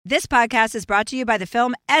This podcast is brought to you by the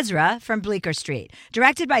film Ezra from Bleecker Street,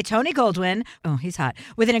 directed by Tony Goldwyn, oh, he's hot,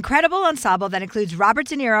 with an incredible ensemble that includes Robert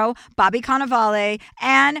De Niro, Bobby Cannavale,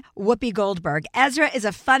 and Whoopi Goldberg. Ezra is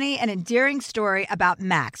a funny and endearing story about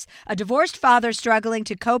Max, a divorced father struggling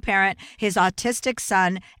to co-parent his autistic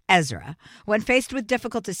son, Ezra. When faced with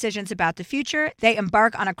difficult decisions about the future, they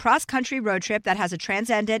embark on a cross-country road trip that has a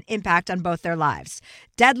transcendent impact on both their lives.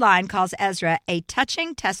 Deadline calls Ezra a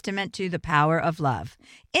touching testament to the power of love.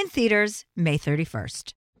 In theaters, May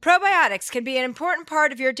 31st. Probiotics can be an important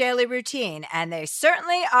part of your daily routine, and they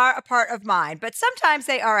certainly are a part of mine, but sometimes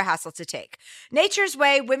they are a hassle to take. Nature's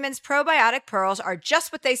Way Women's Probiotic Pearls are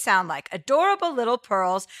just what they sound like, adorable little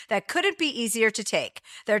pearls that couldn't be easier to take.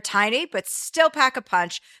 They're tiny, but still pack a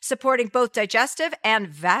punch, supporting both digestive and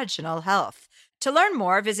vaginal health. To learn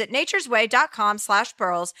more, visit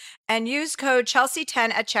naturesway.com/pearls and use code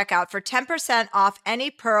Chelsea10 at checkout for 10% off any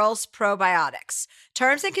Pearls probiotics.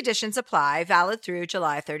 Terms and conditions apply, valid through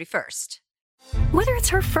July 31st. Whether it's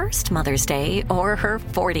her first Mother's Day or her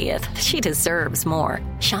 40th, she deserves more.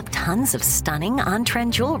 Shop tons of stunning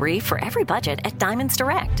on-trend jewelry for every budget at Diamonds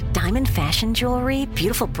Direct. Diamond fashion jewelry,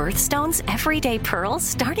 beautiful birthstones, everyday pearls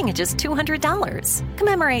starting at just $200.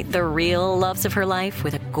 Commemorate the real loves of her life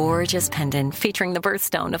with a gorgeous pendant featuring the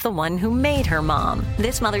birthstone of the one who made her mom.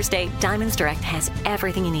 This Mother's Day, Diamonds Direct has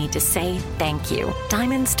everything you need to say thank you.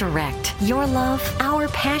 Diamonds Direct. Your love, our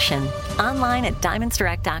passion. Online at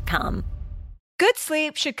diamondsdirect.com. Good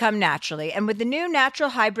sleep should come naturally, and with the new Natural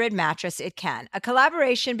Hybrid mattress, it can. A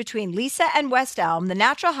collaboration between Leesa and West Elm, the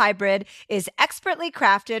Natural Hybrid is expertly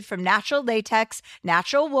crafted from natural latex,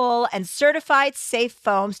 natural wool, and certified safe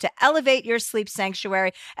foams to elevate your sleep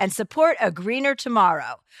sanctuary and support a greener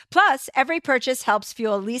tomorrow. Plus, every purchase helps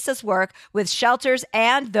fuel Leesa's work with shelters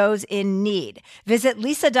and those in need. Visit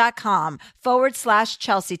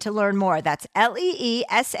leesa.com/Chelsea to learn more. That's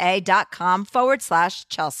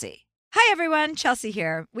LEESA.com/Chelsea. Hi, everyone. Chelsea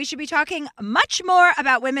here. We should be talking much more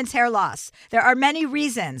about women's hair loss. There are many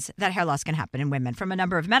reasons that hair loss can happen in women, from a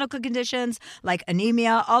number of medical conditions like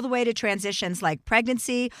anemia all the way to transitions like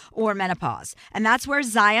pregnancy or menopause. And that's where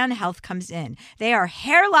Zion Health comes in. They are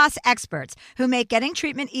hair loss experts who make getting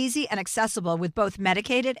treatment easy and accessible with both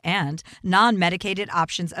medicated and non-medicated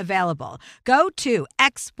options available. Go to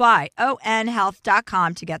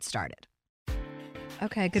xyonhealth.com to get started.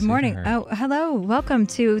 Okay, good morning. Oh, hello. Welcome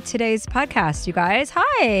to today's podcast, you guys.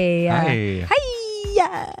 Hi. Hi.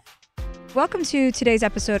 Hi. Welcome to today's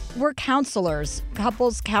episode. We're counselors,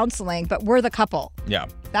 couples counseling, but we're the couple. Yeah.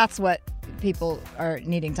 That's what people are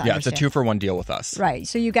needing to understand. Yeah, it's a 2-for-1 deal with us. Right.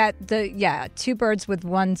 So you got two birds with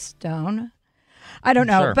one stone. I don't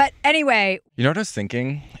know. Sure. But anyway. You know what I was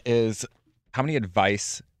thinking is how many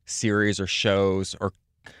advice series or shows or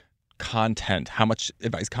content, how much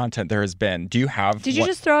advice content there has been. Do you have... Did you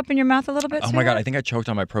just throw up in your mouth a little bit, Oh my God, I think I choked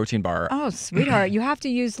on my protein bar. Oh, sweetheart, you have to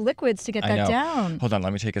use liquids to get that down. Hold on,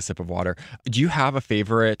 let me take a sip of water. Do you have a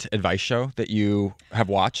favorite advice show that you have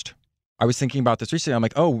watched? I was thinking about this recently. I'm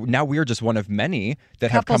like, oh, now we're just one of many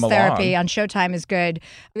that have come along. Couples Therapy on Showtime is good.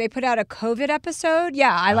 They put out a COVID episode.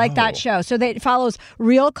 Yeah, I like that show. So it follows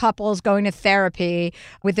real couples going to therapy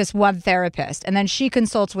with this one therapist. And then she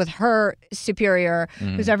consults with her superior,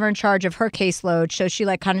 who's ever in charge of her caseload. So she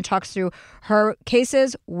kind of talks through her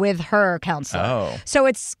cases with her counselor. Oh. So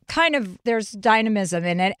it's kind of, there's dynamism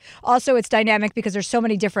in it. Also, it's dynamic because there's so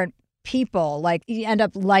many different people. You end up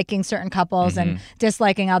liking certain couples and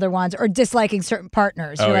disliking other ones, or disliking certain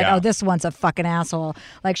partners. You're like, oh, this one's a fucking asshole.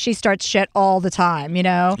 She starts shit all the time, you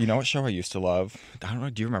know? You know what show I used to love? I don't know.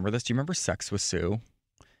 Do you remember this? Do you remember Sex with Sue?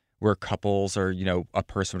 Where couples or, a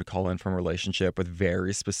person would call in from a relationship with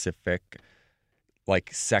very specific,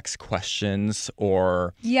 sex questions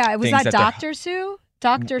or... Yeah, was that Dr. Sue?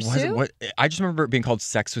 Dr. Sue? I just remember it being called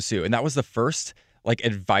Sex with Sue. And that was the first,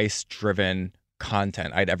 advice-driven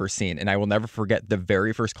content I'd ever seen. And I will never forget the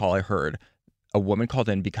very first call I heard. A woman called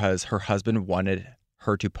in because her husband wanted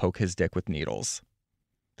her to poke his dick with needles.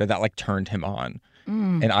 That turned him on.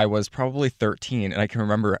 And I was probably 13, and I can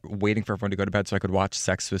remember waiting for everyone to go to bed so I could watch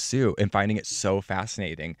Sex with Sue and finding it so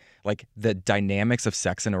fascinating. The dynamics of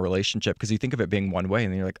sex in a relationship, because you think of it being one way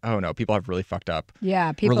and then you're like, oh no, people have really fucked up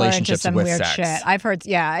people are into some weird sex. Shit. I've heard,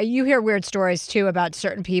 you hear weird stories too about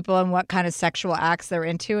certain people and what kind of sexual acts they're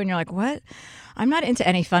into, and you're like, what? I'm not into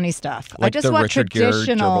any funny stuff. I just the want Richard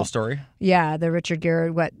traditional Gere gerbil story. Yeah, the Richard Gere,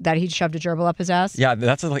 that he shoved a gerbil up his ass. Yeah,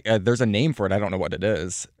 that's there's a name for it. I don't know what it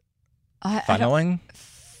is. Funneling?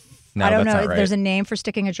 No, I don't know. Not right. There's a name for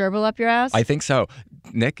sticking a gerbil up your ass? I think so.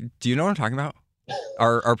 Nick, do you know what I'm talking about?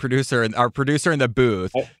 Our producer in the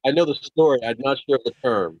booth. I know the story. I'm not sure of the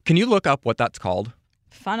term. Can you look up what that's called?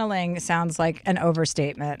 Funneling sounds like an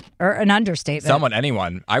overstatement or an understatement.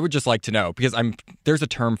 Anyone. I would just like to know because there's a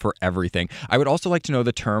term for everything. I would also like to know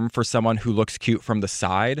the term for someone who looks cute from the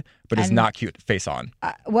side but is not cute face on.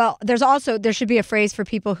 Well, there should be a phrase for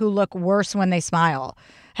people who look worse when they smile.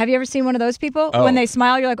 Have you ever seen one of those people? Oh. When they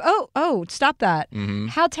smile, you're like, oh, stop that. Mm-hmm.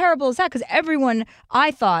 How terrible is that? Because everyone,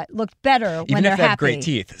 I thought, looked better when they're Even if they have happy. great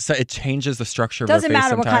teeth. So it changes the structure of their face Doesn't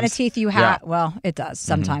matter what kind of sometimes. teeth you have. Yeah. Well, it does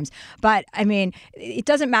sometimes. But, I mean, it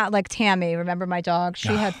doesn't matter. Like Tammy, remember my dog? She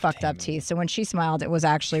had fucked up teeth. So when she smiled, it was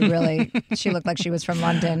actually really, she looked like she was from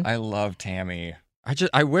London. I love Tammy.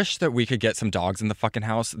 I wish that we could get some dogs in the fucking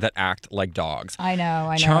house that act like dogs. I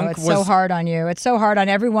know. Chunk It's so was- hard on you. It's so hard on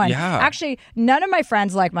everyone. Yeah. Actually, none of my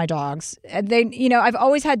friends like my dogs. I've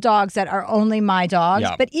always had dogs that are only my dogs.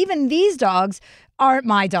 Yeah. But even these dogs aren't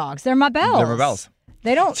my dogs. They're Mabelle's. They're Mabelle's.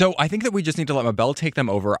 They don't. So I think that we just need to let Mabelle take them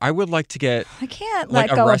over. I would like to get I can't like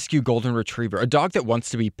let a go. rescue golden retriever, a dog that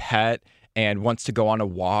wants to be pet and wants to go on a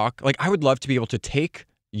walk. Like I would love to be able to take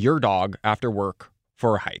your dog after work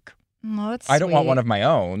for a hike. Oh, that's I don't want sweet. one of my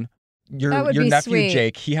own. Your That would be nephew sweet.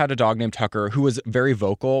 Jake, he had a dog named Tucker who was very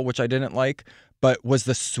vocal, which I didn't like, but was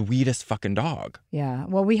the sweetest fucking dog Yeah.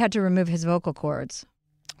 Well, we had to remove his vocal cords.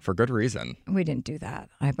 for good reason. We didn't do that.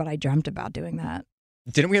 But I dreamt about doing that.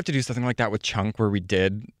 Didn't we have to do something like that with Chunk where we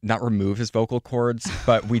did not remove his vocal cords,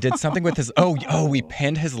 but we did something with his we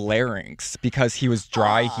pinned his larynx because he was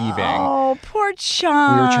dry heaving. Oh, poor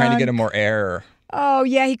Chunk. We were trying to get him more air. Oh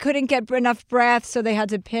yeah, he couldn't get enough breath, so they had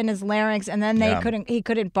to pin his larynx, and then he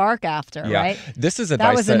couldn't bark after, Yeah. right? This is advice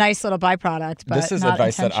That was a nice little byproduct, but this is not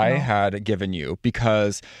advice that I intentional. had given you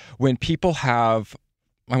because when people have,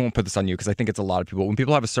 I won't put this on you because I think it's a lot of people, when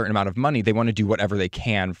people have a certain amount of money, they want to do whatever they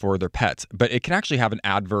can for their pets, but it can actually have an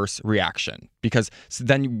adverse reaction because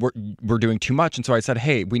then we're doing too much. And so I said,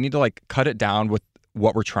 hey, we need to like cut it down with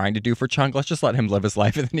what we're trying to do for Chunk. Let's just let him live his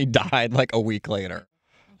life. And then he died like a week later.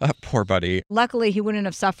 Poor buddy. Luckily, he wouldn't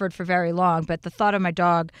have suffered for very long, but the thought of my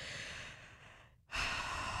dog,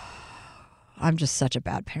 I'm just such a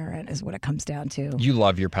bad parent is what it comes down to. You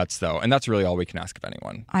love your pets though, and that's really all we can ask of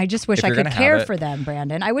anyone. I just wish If I you're could gonna care have it- for them,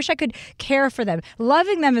 Brandon. I wish I could care for them.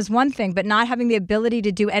 Loving them is one thing, but not having the ability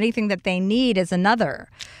to do anything that they need is another.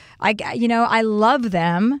 I love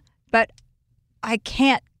them, but I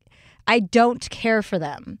don't care for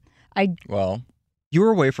them. Well, you were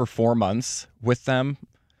away for 4 months with them.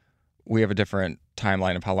 We have a different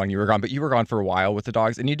timeline of how long you were gone, but you were gone for a while with the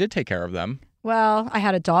dogs, and you did take care of them. Well, I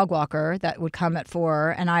had a dog walker that would come at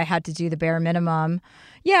 4, and I had to do the bare minimum.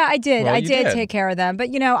 Yeah, I did. Well, I you did did. take care of them, but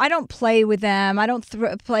I don't play with them. I don't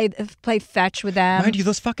play fetch with them. Mind you,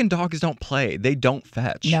 those fucking dogs don't play. They don't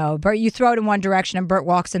fetch. No, Bert, you throw it in one direction and Bert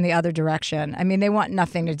walks in the other direction. I mean, they want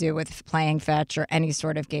nothing to do with playing fetch or any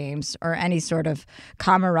sort of games or any sort of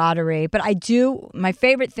camaraderie. But I do, my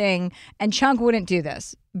favorite thing, and Chunk wouldn't do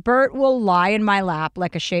this. Bert will lie in my lap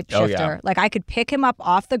like a shapeshifter. Oh, yeah. Like I could pick him up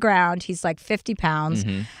off the ground. He's like 50 pounds.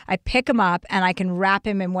 Mm-hmm. I pick him up and I can wrap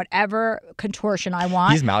him in whatever contortion I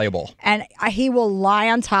want. He's malleable. And he will lie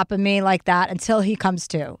on top of me like that until he comes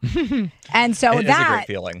to. And so It is a that great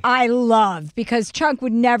feeling. I love because Chunk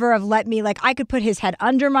would never have let me, I could put his head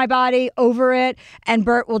under my body, over it, and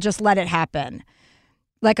Bert will just let it happen.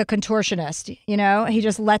 Like a contortionist, he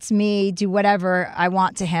just lets me do whatever I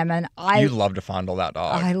want to him. And You love to fondle that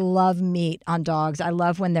dog. I love meat on dogs. I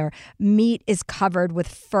love when their meat is covered with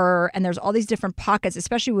fur and there's all these different pockets,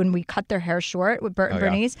 especially when we cut their hair short with Bert and Oh,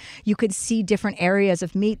 yeah. Bernice. You could see different areas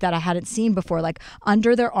of meat that I hadn't seen before, like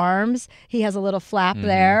under their arms. He has a little flap Mm-hmm.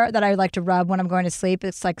 there that I like to rub when I'm going to sleep.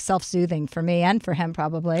 It's like self-soothing for me and for him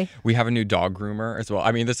probably. We have a new dog groomer as well.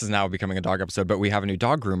 I mean, this is now becoming a dog episode, but we have a new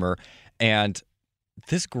dog groomer, and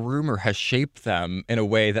this groomer has shaped them in a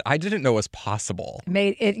way that I didn't know was possible.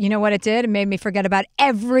 You know what it did? It made me forget about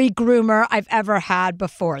every groomer I've ever had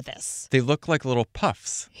before this. They look like little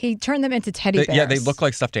puffs. He turned them into teddy bears. Yeah, they look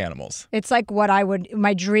like stuffed animals. It's like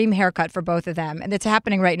my dream haircut for both of them. And it's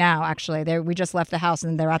happening right now, actually. We just left the house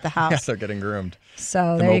and they're at the house. Yeah, they're getting groomed.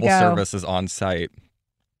 So The there you mobile go. service is on site.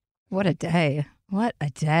 What a day. What a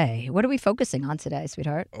day. What are we focusing on today,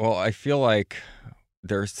 sweetheart? Well, I feel like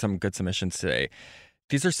there's some good submissions today.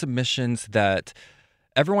 These are submissions that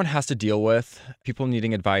everyone has to deal with. People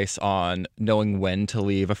needing advice on knowing when to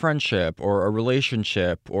leave a friendship or a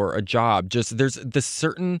relationship or a job. Just there's this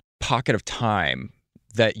certain pocket of time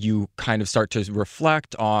that you kind of start to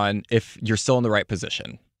reflect on if you're still in the right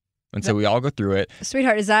position. And so we all go through it.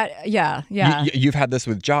 Sweetheart, is that, yeah. You've had this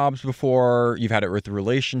with jobs before. You've had it with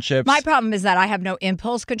relationships. My problem is that I have no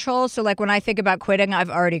impulse control. So when I think about quitting, I've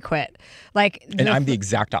already quit. And I'm the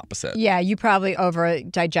exact opposite. Yeah, you probably over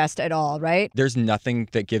digest it all, right? There's nothing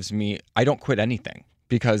that gives me, I don't quit anything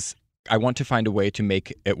because I want to find a way to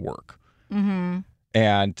make it work. Mm-hmm.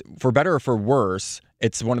 And for better or for worse,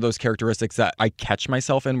 it's one of those characteristics that I catch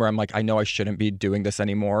myself in where I'm like, I know I shouldn't be doing this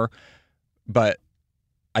anymore, but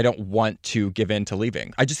I don't want to give in to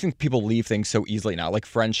leaving. I just think people leave things so easily now, like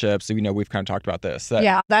friendships. You know, we've kind of talked about this.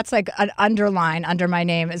 Yeah, that's like an underline under my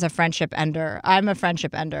name is a friendship ender. I'm a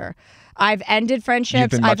friendship ender. I've ended friendships.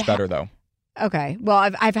 You've been much better, though. Okay.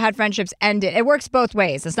 Well, I've had friendships ended. It works both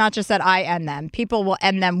ways. It's not just that I end them. People will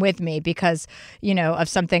end them with me because, you know, of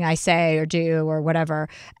something I say or do or whatever.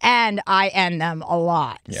 And I end them a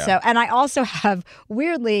lot. Yeah. So, and I also have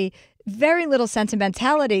weirdly very little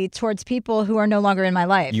sentimentality towards people who are no longer in my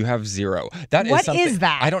life. You have zero. What is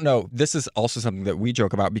that? I don't know. This is also something that we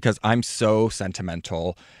joke about because I'm so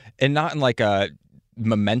sentimental, and not in like a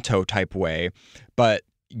memento type way, but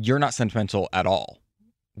you're not sentimental at all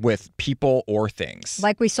with people or things.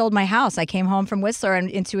 Like we sold my house. I came home from Whistler and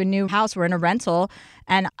into a new house. We're in a rental,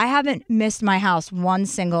 and I haven't missed my house one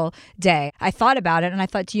single day. I thought about it, and I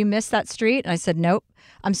thought, do you miss that street? And I said, nope.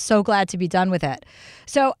 I'm so glad to be done with it.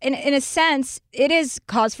 So in a sense, it is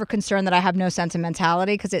cause for concern that I have no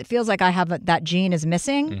sentimentality because it feels like I have that gene is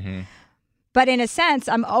missing. Mm-hmm. But in a sense,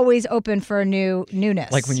 I'm always open for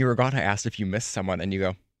newness. Like when you were gone, I asked if you missed someone, and you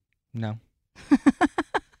go, no.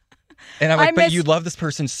 And I'm like, but you love this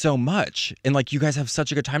person so much. And like, you guys have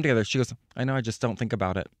such a good time together. She goes, I know, I just don't think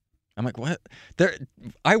about it. I'm like, what?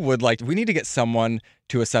 We need to get someone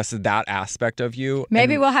to assess that aspect of you.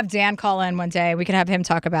 Maybe we'll have Dan call in one day. We can have him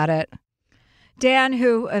talk about it. Dan,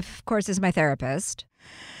 who, of course, is my therapist.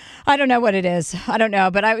 I don't know what it is. I don't know.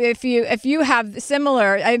 But if you have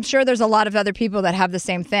similar, I'm sure there's a lot of other people that have the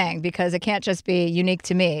same thing because it can't just be unique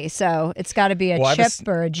to me. So it's got to be a chip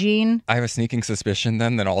or a gene. I have a sneaking suspicion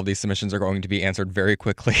then that all of these submissions are going to be answered very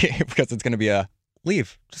quickly because it's going to be a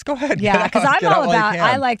leave. Just go ahead. Yeah, because I'm all about,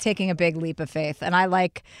 I like taking a big leap of faith and I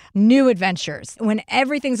like new adventures when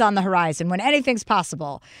everything's on the horizon, when anything's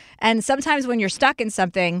possible. And sometimes when you're stuck in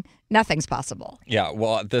something, nothing's possible. Yeah,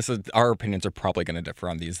 well, our opinions are probably going to differ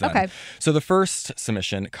on these then. Okay. So the first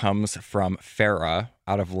submission comes from Farah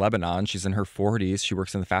out of Lebanon. She's in her 40s. She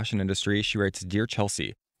works in the fashion industry. She writes, Dear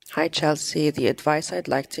Chelsea. Hi, Chelsea. The advice I'd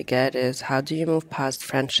like to get is how do you move past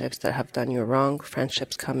friendships that have done you wrong,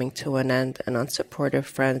 friendships coming to an end, and unsupportive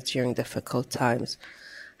friends during difficult times?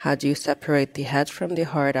 How do you separate the head from the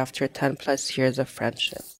heart after 10 plus years of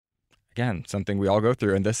friendship? Again, something we all go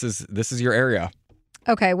through, and this is your area.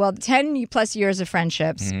 Okay, well, 10 plus years of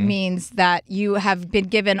friendships means that you have been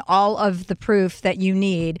given all of the proof that you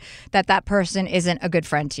need that person isn't a good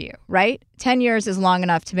friend to you, right? 10 years is long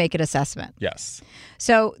enough to make an assessment. Yes.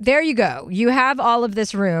 So there you go. You have all of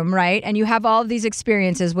this room, right? And you have all of these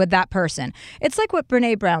experiences with that person. It's like what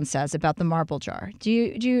Brene Brown says about the marble jar. Do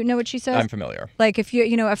you know what she says? I'm familiar. Like if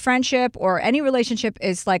a friendship or any relationship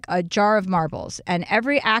is like a jar of marbles, and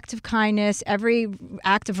every act of kindness, every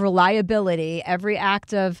act of reliability, every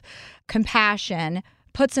act of compassion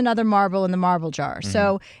puts another marble in the marble jar. Mm-hmm.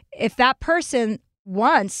 So if that person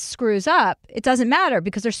once screws up, it doesn't matter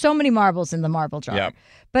because there's so many marbles in the marble jar. Yep.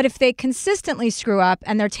 But if they consistently screw up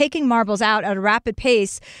and they're taking marbles out at a rapid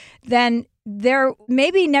pace, then there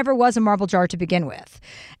maybe never was a marble jar to begin with.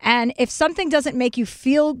 And if something doesn't make you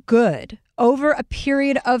feel good over a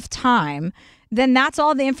period of time, then that's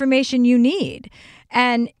all the information you need.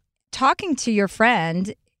 And talking to your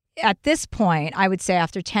friend at this point, I would say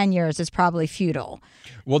after 10 years is probably futile.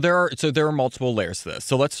 Well, there are multiple layers to this.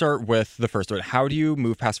 So let's start with the first one. How do you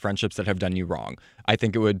move past friendships that have done you wrong? I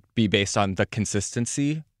think it would be based on the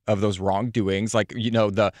consistency of those wrongdoings, like,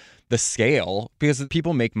 the scale, because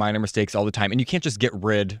people make minor mistakes all the time, and you can't just get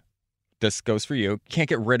rid. This goes for you. Can't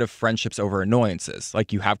get rid of friendships over annoyances.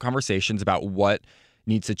 Like, you have conversations about what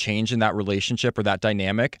needs to change in that relationship or that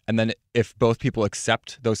dynamic, and then if both people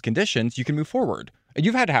accept those conditions, you can move forward. And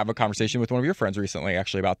you've had to have a conversation with one of your friends recently,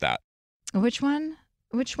 actually, about that. Which one?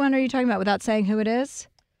 Which one are you talking about without saying who it is?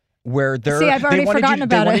 Where I've already forgotten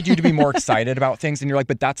about it. They wanted you to be more excited about things, and you're like,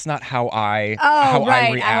 but that's not how I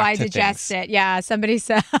react to digest things. it. Yeah, somebody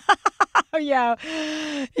said, yeah.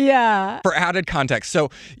 For added context,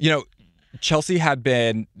 so, Chelsea had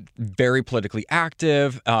been very politically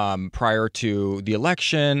active prior to the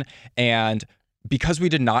election, and because we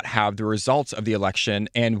did not have the results of the election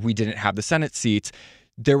and we didn't have the Senate seats,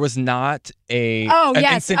 there was not an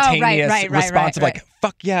instantaneous response of like,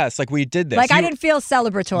 fuck yes, like we did this. Like, I didn't feel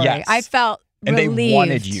celebratory. Yes. I felt relieved. They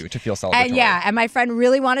wanted you to feel celebratory. And my friend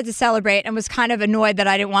really wanted to celebrate and was kind of annoyed that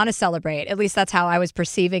I didn't want to celebrate. At least that's how I was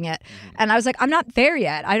perceiving it. Mm-hmm. And I was like, I'm not there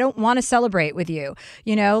yet. I don't want to celebrate with you.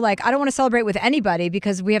 I don't want to celebrate with anybody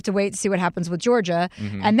because we have to wait to see what happens with Georgia,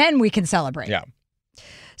 and then we can celebrate. Yeah.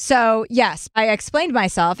 So, yes, I explained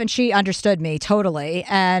myself and she understood me totally.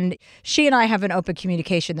 And she and I have an open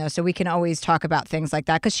communication, though, so we can always talk about things like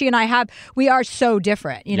that because she and we are so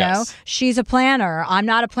different, you know? She's a planner. I'm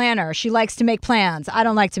not a planner. She likes to make plans. I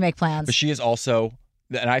don't like to make plans. But she is also,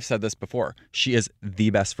 and I've said this before, she is the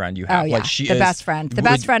best friend you have. Oh, yeah. Like she the is best friend. The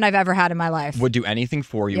best friend I've ever had in my life. Would do anything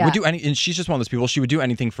for you. Yeah. Would do and she's just one of those people, she would do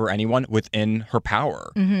anything for anyone within her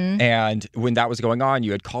power. Mm-hmm. And when that was going on,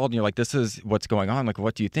 you had called and you're like, this is what's going on. Like,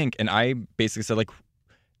 what do you think? And I basically said, like,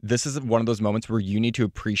 this is one of those moments where you need to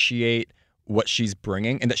appreciate what she's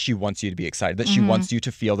bringing and that she wants you to be excited, that she wants you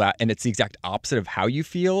to feel that. And it's the exact opposite of how you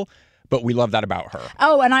feel. But we love that about her.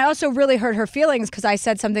 Oh, and I also really hurt her feelings because I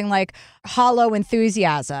said something like hollow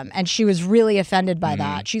enthusiasm, and she was really offended by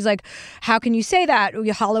that. She's like, "How can you say that?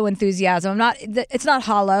 Hollow enthusiasm? It's not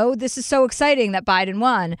hollow. This is so exciting that Biden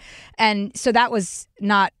won," and so that was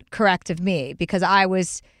not correct of me because I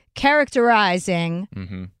was characterizing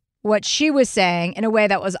what she was saying in a way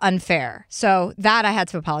that was unfair. So that I had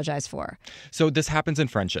to apologize for. So this happens in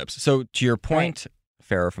friendships. So to your point. Right.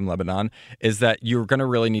 Farah from Lebanon, is that you're going to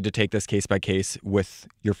really need to take this case by case with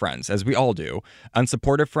your friends, as we all do.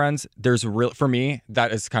 Unsupportive friends, for me,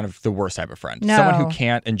 that is kind of the worst type of friend. No. Someone who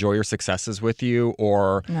can't enjoy your successes with you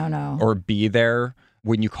or be there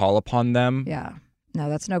when you call upon them. Yeah. No,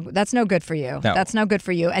 that's no good for you. No. That's no good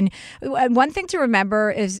for you. And one thing to remember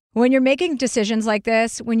is when you're making decisions like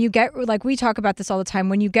this, when you get, like we talk about this all the time,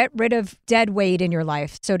 when you get rid of dead weight in your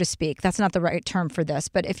life, so to speak, that's not the right term for this,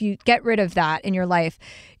 but if you get rid of that in your life,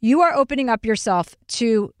 you are opening up yourself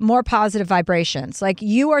to more positive vibrations. Like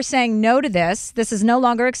you are saying no to this is no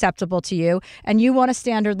longer acceptable to you, and you want a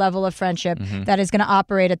standard level of friendship that is going to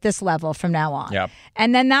operate at this level from now on. Yep.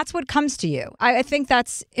 And then that's what comes to you. I think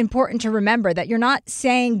that's important to remember, that you're not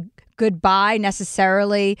saying goodbye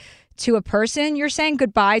necessarily to a person. You're saying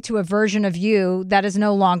goodbye to a version of you that is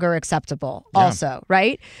no longer acceptable also,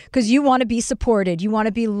 right? Because you want to be supported, you want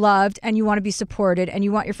to be loved, and you want to be supported, and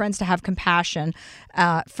you want your friends to have compassion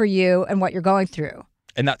for you and what you're going through.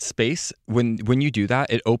 In that space, when you do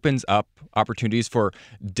that, it opens up opportunities for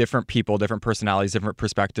different people, different personalities, different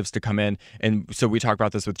perspectives to come in. And so we talk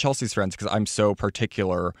about this with Chelsea's friends because I'm so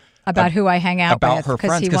particular about who I hang out with. About her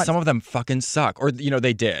friends, because some of them fucking suck. Or,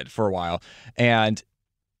 they did for a while. And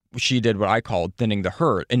she did what I called thinning the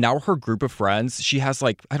herd. And now her group of friends, she has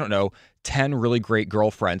 10 really great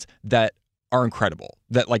girlfriends that are incredible.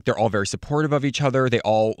 That they're all very supportive of each other. They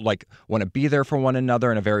all want to be there for one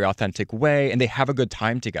another in a very authentic way, and they have a good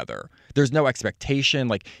time together. There's no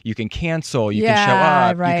expectation. You can cancel, you can show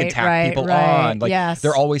up, you can tag people on.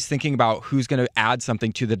 They're always thinking about who's going to add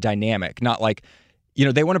something to the dynamic. Not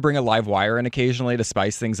they want to bring a live wire in occasionally to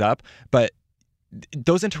spice things up, but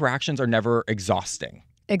those interactions are never exhausting.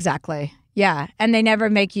 Exactly. Yeah. And they never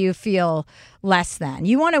make you feel less than.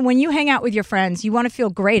 When you hang out with your friends, you want to feel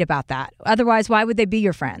great about that. Otherwise, why would they be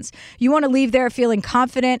your friends? You want to leave there feeling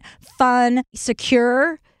confident, fun,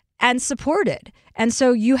 secure, and supported. And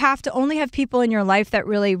so you have to only have people in your life that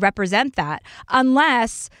really represent that,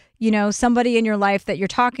 unless somebody in your life that you're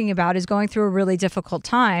talking about is going through a really difficult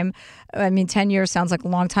time. I mean, 10 years sounds like a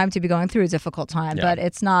long time to be going through a difficult time, but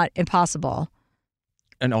it's not impossible.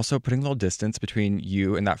 And also putting a little distance between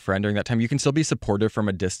you and that friend during that time. You can still be supportive from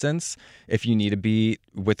a distance if you need to be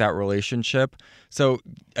with that relationship. So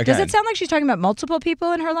again, does it sound like she's talking about multiple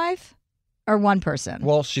people in her life or one person?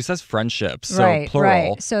 Well, she says friendships, so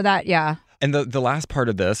plural. Right. So that, yeah. And the last part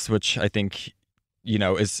of this, which I think,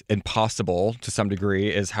 is impossible to some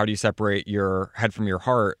degree, is how do you separate your head from your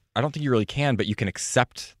heart? I don't think you really can, but you can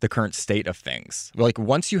accept the current state of things.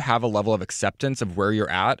 Once you have a level of acceptance of where you're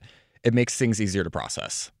at, it makes things easier to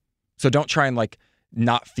process. So don't try and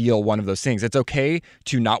not feel one of those things. It's okay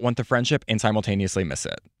to not want the friendship and simultaneously miss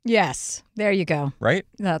it. Yes. There you go. Right?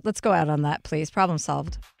 Let's go out on that, please. Problem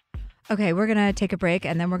solved. Okay, we're going to take a break,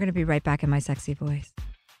 and then we're going to be right back in my sexy voice.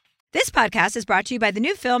 This podcast is brought to you by the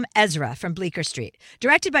new film Ezra from Bleecker Street,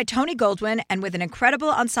 directed by Tony Goldwyn and with an incredible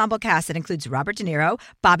ensemble cast that includes Robert De Niro,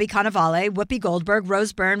 Bobby Cannavale, Whoopi Goldberg,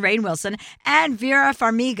 Rose Byrne, Rainn Wilson, and Vera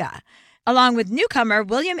Farmiga. Along with newcomer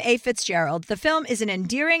William A. Fitzgerald, the film is an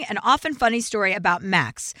endearing and often funny story about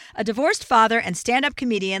Max, a divorced father and stand-up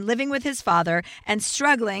comedian living with his father and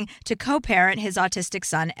struggling to co-parent his autistic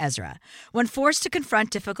son, Ezra. When forced to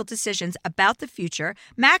confront difficult decisions about the future,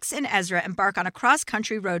 Max and Ezra embark on a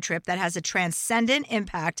cross-country road trip that has a transcendent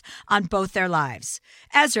impact on both their lives.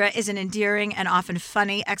 Ezra is an endearing and often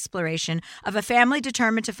funny exploration of a family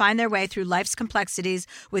determined to find their way through life's complexities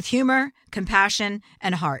with humor, compassion,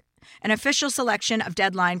 and heart. An official selection of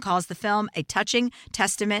Deadline calls the film a touching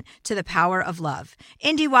testament to the power of love.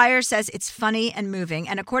 IndieWire says it's funny and moving,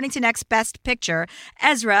 and according to Next Best Picture,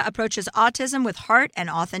 Ezra approaches autism with heart and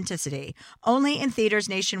authenticity. Only in theaters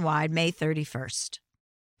nationwide, May 31st.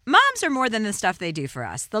 Moms are more than the stuff they do for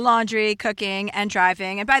us. The laundry, cooking, and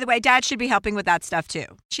driving. And by the way, Dad should be helping with that stuff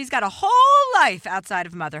too. She's got a whole life outside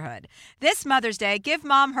of motherhood. This Mother's Day, give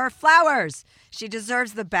Mom her flowers. She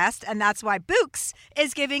deserves the best, and that's why Bouqs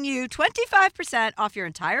is giving you 25% off your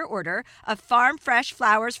entire order of farm fresh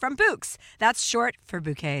flowers from Bouqs. That's short for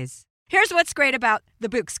bouquets. Here's what's great about the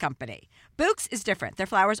Bouqs company. Bouqs is different. Their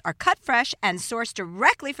flowers are cut fresh and sourced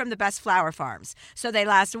directly from the best flower farms, so they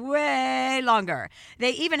last way longer. They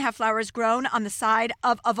even have flowers grown on the side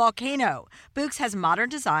of a volcano. Bouqs has modern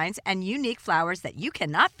designs and unique flowers that you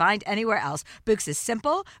cannot find anywhere else. Bouqs is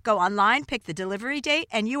simple. Go online, pick the delivery date,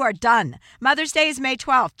 and you are done. Mother's Day is May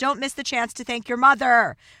 12th. Don't miss the chance to thank your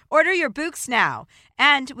mother. Order your Bouqs now.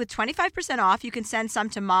 And with 25% off, you can send some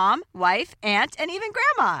to mom, wife, aunt, and even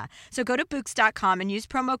grandma. So go to Bouqs.com and use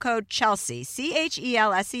promo code Chelsea,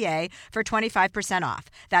 CHELSEA, for 25% off.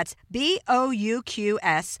 That's BOUQS.com,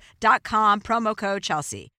 promo code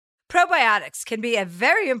Chelsea. Probiotics can be a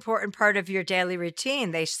very important part of your daily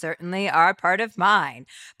routine. They certainly are part of mine.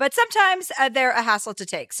 But sometimes they're a hassle to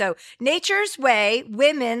take. So Nature's Way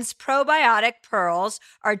women's probiotic pearls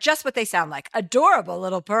are just what they sound like. Adorable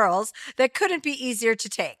little pearls that couldn't be easier to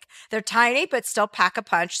take. They're tiny but still pack a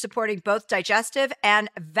punch, supporting both digestive and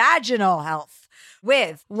vaginal health.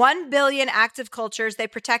 With 1 billion active cultures, they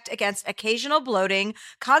protect against occasional bloating,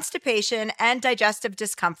 constipation, and digestive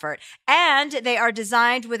discomfort. And they are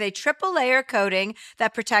designed with a triple layer coating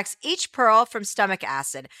that protects each pearl from stomach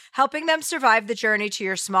acid, helping them survive the journey to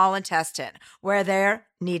your small intestine, where they're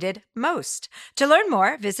needed most. To learn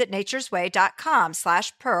more, visit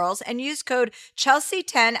naturesway.com/pearls and use code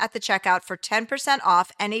Chelsea10 at the checkout for 10%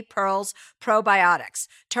 off any Pearls probiotics.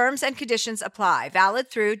 Terms and conditions apply.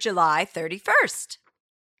 Valid through July 31st.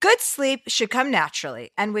 Good sleep should come naturally,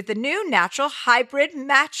 and with the new Natural Hybrid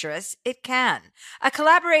mattress, it can. A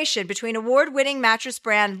collaboration between award-winning mattress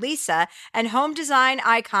brand Leesa and home design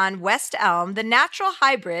icon West Elm, the Natural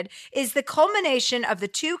Hybrid is the culmination of the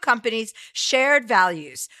two companies' shared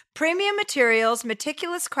values: premium materials,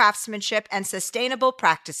 meticulous craftsmanship, and sustainable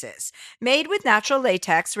practices. Made with natural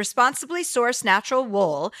latex, responsibly sourced natural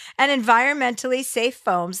wool, and environmentally safe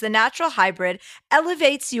foams, the Natural Hybrid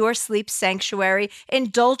elevates your sleep sanctuary,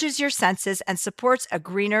 indulges your senses, and supports a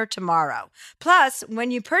greener tomorrow. Plus,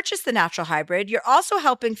 when you purchase the Natural Hybrid, you're also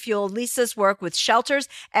helping fuel Leesa's work with shelters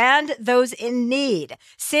and those in need.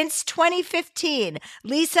 Since 2015,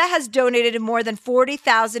 Leesa has donated more than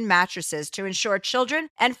 40,000 mattresses to ensure children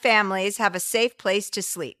and families have a safe place to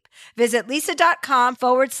sleep. Visit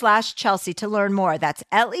Leesa.com/Chelsea to learn more. That's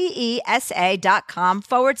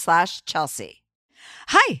LEESA.com/Chelsea.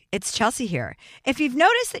 Hi, it's Chelsea here. If you've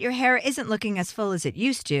noticed that your hair isn't looking as full as it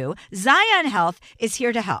used to, Zion Health is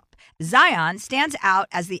here to help. Zion stands out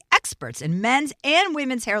as the experts in men's and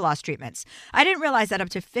women's hair loss treatments. I didn't realize that up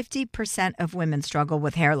to 50% of women struggle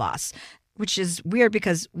with hair loss, which is weird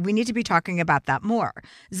because we need to be talking about that more.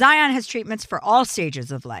 Zion has treatments for all stages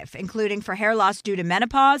of life, including for hair loss due to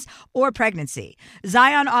menopause or pregnancy.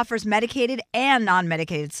 Zion offers medicated and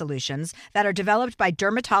non-medicated solutions that are developed by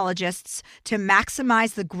dermatologists to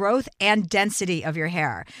maximize the growth and density of your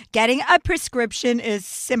hair. Getting a prescription is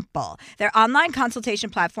simple. Their online consultation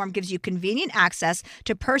platform gives you convenient access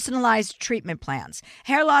to personalized treatment plans.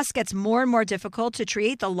 Hair loss gets more and more difficult to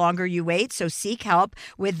treat the longer you wait, so seek help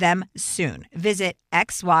with them soon. Visit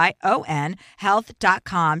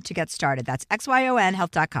XYONhealth.com to get started. That's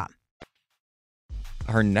XYONhealth.com.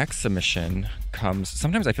 Our next submission comes,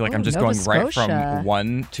 sometimes I feel like I'm just going right from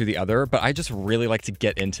one to the other, but I just really like to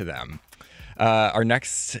get into them. Our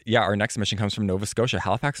next submission comes from Nova Scotia,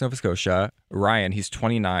 Halifax, Nova Scotia. Ryan, he's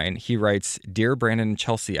 29. He writes, "Dear Brandon and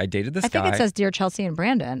Chelsea, I dated this guy." I think it says "Dear Chelsea and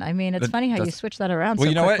Brandon." I mean, it's funny how you switch that around so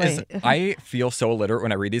quickly. Well, you know what? I feel so illiterate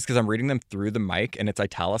when I read these because I'm reading them through the mic and it's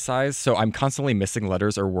italicized, so I'm constantly missing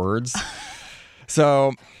letters or words.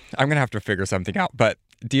 So I'm going to have to figure something out. But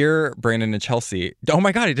Dear Brandon and Chelsea, oh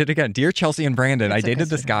my God, I did it again. Dear Chelsea and Brandon, I dated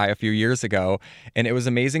this guy a few years ago and it was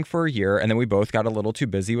amazing for a year. And then we both got a little too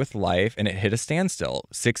busy with life and it hit a standstill.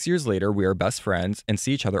 6 years later, we are best friends and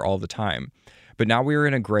see each other all the time. But now we are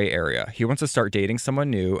in a gray area. He wants to start dating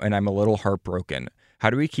someone new and I'm a little heartbroken.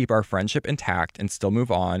 How do we keep our friendship intact and still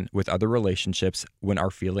move on with other relationships when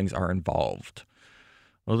our feelings are involved?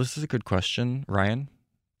 Well, this is a good question, Ryan.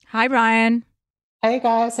 Hi, Ryan. Hey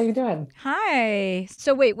guys, how you doing? Hi.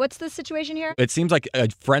 So wait, what's the situation here? It seems like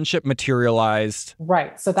a friendship materialized.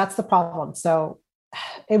 Right. So that's the problem. So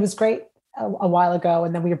it was great a while ago.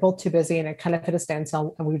 And then we were both too busy and it kind of hit a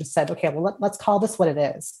standstill. And we just said, okay, well, let's call this what it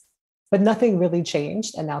is. But nothing really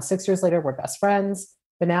changed. And now 6 years later, we're best friends.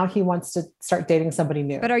 But now he wants to start dating somebody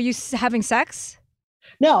new. But are you having sex?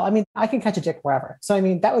 No, I mean, I can catch a dick wherever. So, I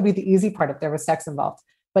mean, that would be the easy part if there was sex involved.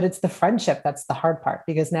 But it's the friendship that's the hard part,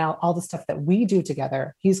 because now all the stuff that we do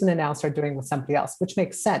together, he's going to now start doing with somebody else, which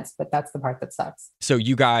makes sense. But that's the part that sucks. So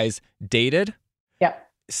you guys dated? Yep.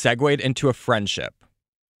 Segued into a friendship.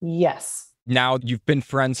 Yes. Now you've been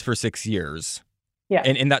friends for 6 years. Yeah.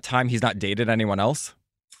 And in that time, he's not dated anyone else?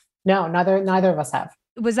 No, neither of us have.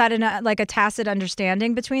 Was that like a tacit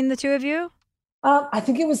understanding between the two of you? I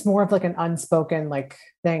think it was more of like an unspoken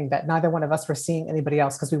thing that neither one of us were seeing anybody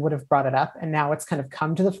else because we would have brought it up. And now it's kind of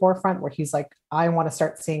come to the forefront where he's like, I want to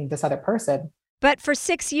start seeing this other person. But for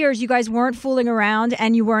 6 years, you guys weren't fooling around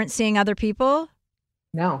and you weren't seeing other people?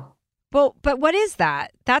 No. Well, but what is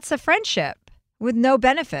that? That's a friendship with no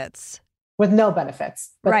benefits. With no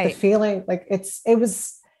benefits. But right. The feeling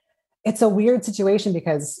it's a weird situation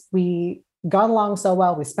because we got along so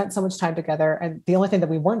well. We spent so much time together. And the only thing that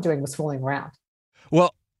we weren't doing was fooling around.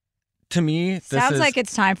 Well, to me, sounds like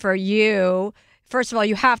it's time for you. First of all,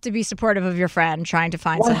 you have to be supportive of your friend trying to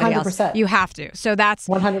find 100%. Somebody else. You have to. So that's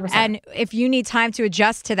 100%. And if you need time to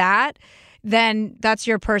adjust to that, then that's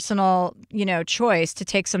your personal, choice to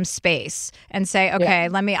take some space and say, okay,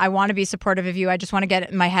 I want to be supportive of you. I just want to get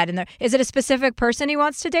it in my head in there. Is it a specific person he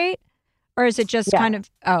wants to date? Or is it just kind of,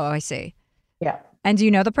 oh, I see. Yeah. And do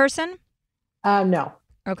you know the person? No.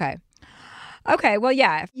 Okay. Okay. Well,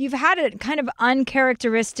 yeah, you've had a kind of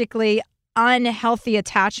uncharacteristically unhealthy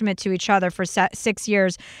attachment to each other for 6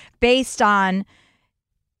 years based on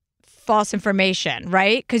false information,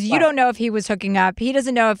 right? Because you don't know if he was hooking up. He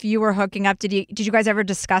doesn't know if you were hooking up. Did you guys ever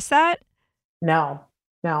discuss that? No.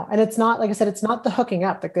 And it's not, like I said, it's not the hooking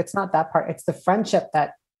up. It's not that part. It's the friendship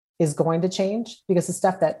that is going to change, because the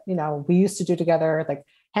stuff that, we used to do together, like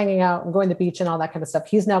hanging out and going to the beach and all that kind of stuff,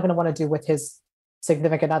 he's now going to want to do with his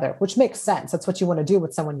significant other, which makes sense. That's what you want to do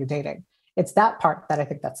with someone you're dating. It's that part that I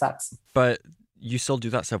think that sucks. But you still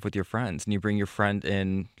do that stuff with your friends, and you bring your friend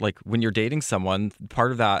in. Like when you're dating someone,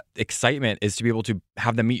 part of that excitement is to be able to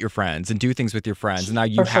have them meet your friends and do things with your friends. And now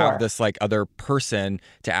you have this other person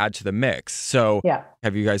to add to the mix. So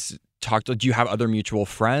have you guys talked? Do you have other mutual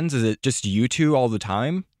friends? Is it just you two all the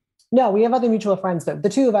time? No, we have other mutual friends, but the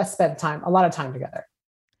two of us spend a lot of time together.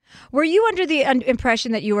 Were you under the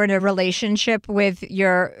impression that you were in a relationship with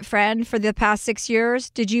your friend for the past 6 years?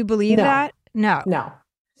 Did you believe that? No.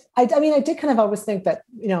 I mean, I did kind of always think that,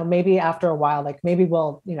 maybe after a while, maybe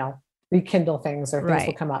we'll, rekindle things or things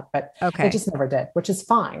will come up, but it just never did, which is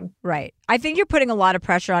fine. Right. I think you're putting a lot of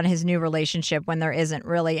pressure on his new relationship when there isn't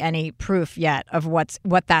really any proof yet of what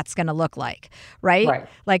that's going to look like, right?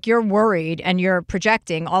 Like you're worried and you're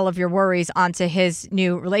projecting all of your worries onto his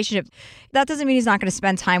new relationship. That doesn't mean he's not going to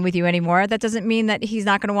spend time with you anymore. That doesn't mean that he's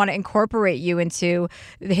not going to want to incorporate you into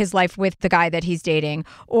his life with the guy that he's dating,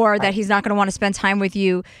 or that he's not going to want to spend time with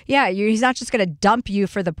you. Yeah, he's not just going to dump you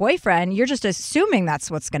for the boyfriend. You're just assuming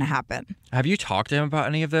that's what's going to happen. Have you talked to him about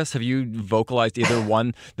any of this? Have you vocalized either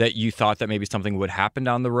one that you thought that maybe something would happen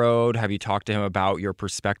down the road? Have you talked to him about your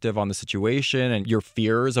perspective on the situation and your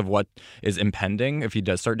fears of what is impending if he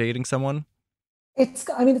does start dating someone? It's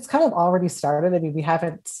kind of already started. I mean, we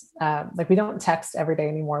haven't, we don't text every day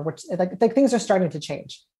anymore, which things are starting to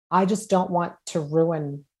change. I just don't want to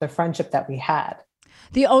ruin the friendship that we had.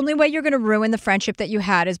 The only way you're going to ruin the friendship that you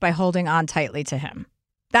had is by holding on tightly to him.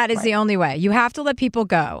 That is the only way. You have to let people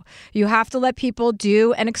go. You have to let people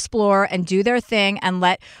do and explore and do their thing and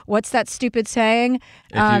what's that stupid saying?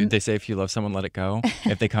 They say if you love someone, let it go.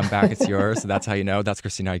 If they come back, it's yours. So that's how you know. That's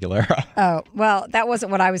Christina Aguilera. Oh, well, that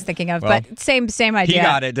wasn't what I was thinking of, but same idea. You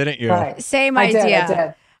got it, didn't you? Right. Same idea. I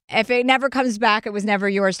did. If it never comes back, it was never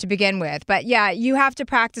yours to begin with. But yeah, you have to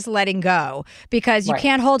practice letting go, because you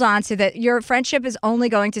can't hold on to that. Your friendship is only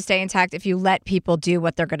going to stay intact if you let people do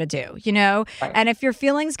what they're going to do, Right. And if your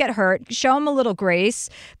feelings get hurt, show him a little grace,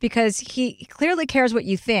 because he clearly cares what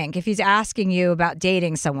you think if he's asking you about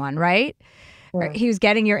dating someone, right? He was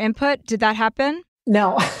getting your input. Did that happen?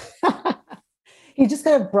 No. He just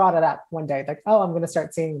kind of brought it up one day, like, oh, I'm going to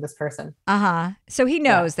start seeing this person. So he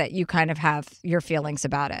knows that you kind of have your feelings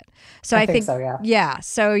about it. So I think so, yeah. Yeah.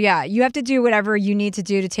 So yeah, you have to do whatever you need to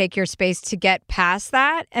do to take your space to get past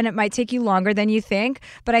that. And it might take you longer than you think.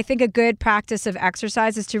 But I think a good practice of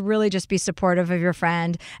exercise is to really just be supportive of your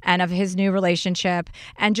friend and of his new relationship,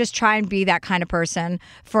 and just try and be that kind of person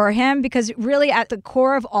for him, because really at the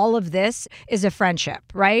core of all of this is a friendship,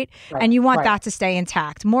 right? And you want that to stay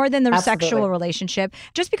intact more than the sexual relationship relationship.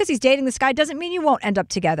 Just because he's dating this guy doesn't mean you won't end up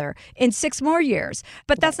together in 6 more years.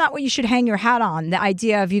 But that's not what you should hang your hat on, the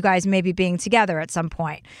idea of you guys maybe being together at some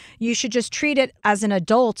point. You should just treat it as an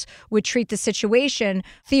adult would treat the situation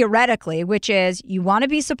theoretically, which is you want to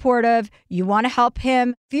be supportive, you want to help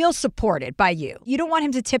him feel supported by you. You don't want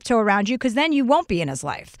him to tiptoe around you because then you won't be in his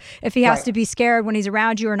life. If he has to be scared when he's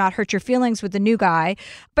around you or not hurt your feelings with the new guy.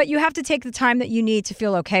 But you have to take the time that you need to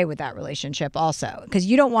feel okay with that relationship also, because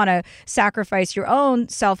you don't want to sacrifice your own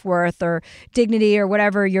self-worth or dignity or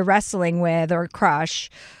whatever you're wrestling with or crush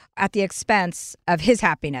at the expense of his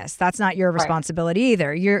happiness. That's not your responsibility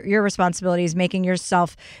either. Your responsibility is making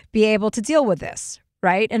yourself be able to deal with this,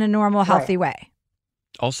 right? In a normal, healthy way.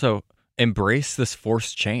 Also, embrace this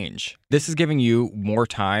forced change. This is giving you more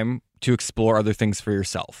time to explore other things for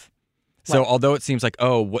yourself. So although it seems like,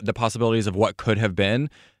 what the possibilities of what could have been,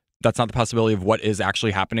 that's not the possibility of what is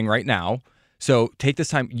actually happening right now. So take this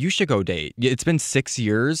time. You should go date. It's been 6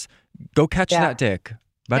 years. Go catch that dick,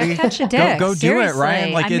 buddy. Catch a dick. Go do it,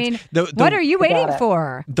 Ryan. Like, I mean, what are you waiting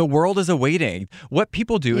for? The world is awaiting. What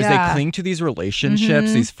people do is they cling to these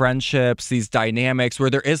relationships, these friendships, these dynamics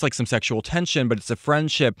where there is like some sexual tension, but it's a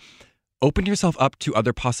friendship. Open yourself up to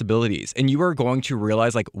other possibilities, and you are going to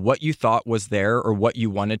realize like what you thought was there or what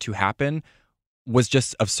you wanted to happen was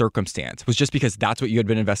just of circumstance, was just because that's what you had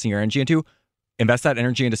been investing your energy into. Invest that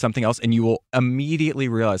energy into something else, and you will immediately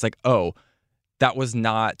realize like, that was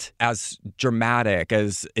not as dramatic,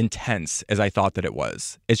 as intense as I thought that it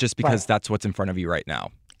was. It's just because that's what's in front of you right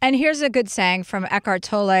now. And here's a good saying from Eckhart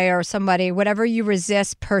Tolle or somebody: whatever you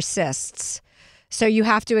resist persists. So you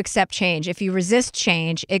have to accept change. If you resist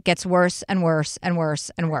change, it gets worse and worse and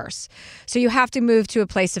worse and worse. So you have to move to a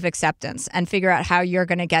place of acceptance and figure out how you're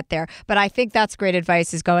going to get there. But I think that's great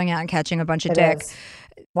advice, is going out and catching a bunch of dick.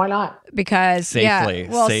 Why not? Because safely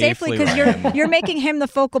because you're making him the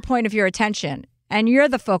focal point of your attention. And you're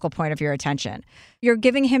the focal point of your attention. You're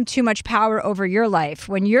giving him too much power over your life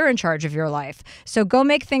when you're in charge of your life. So go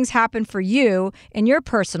make things happen for you in your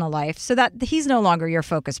personal life so that he's no longer your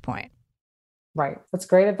focus point. Right. That's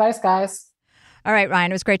great advice, guys. All right,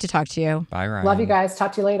 Ryan, it was great to talk to you. Bye, Ryan. Love you guys.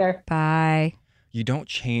 Talk to you later. Bye. You don't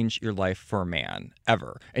change your life for a man,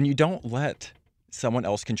 ever. And you don't let someone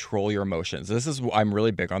else control your emotions. This is, I'm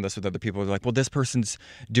really big on this with other people. They're like, well, this person's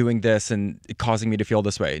doing this and causing me to feel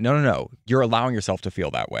this way. No. You're allowing yourself to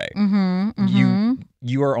feel that way.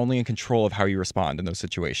 You are only in control of how you respond in those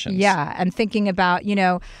situations. Yeah. And thinking about,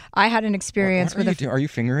 I had an experience with Are you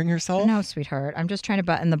fingering yourself? No, sweetheart. I'm just trying to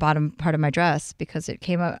button the bottom part of my dress because it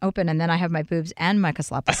came open and then I have my boobs and my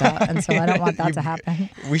kaslapas out. And so I don't want that to happen.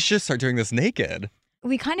 We should start doing this naked.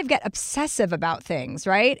 We kind of get obsessive about things,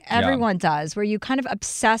 right? Everyone does, where you kind of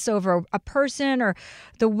obsess over a person or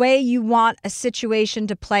the way you want a situation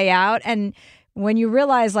to play out. And when you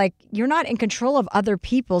realize like you're not in control of other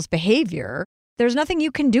people's behavior, there's nothing you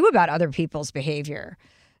can do about other people's behavior.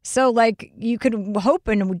 So like you could hope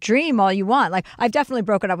and dream all you want. Like I've definitely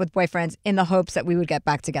broken up with boyfriends in the hopes that we would get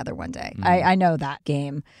back together one day. I know that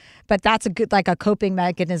game. But that's a good, like a coping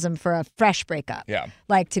mechanism for a fresh breakup. Yeah.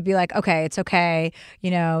 Like to be like, okay, it's okay.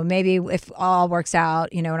 Maybe if all works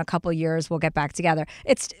out, in a couple of years, we'll get back together.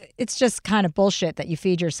 It's just kind of bullshit that you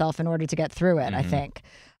feed yourself in order to get through it, I think.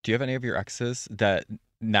 Do you have any of your exes that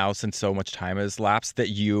now, since so much time has lapsed, that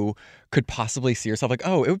you could possibly see yourself like,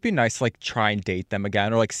 it would be nice to like try and date them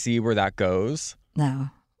again or like see where that goes? No,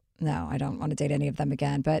 I don't want to date any of them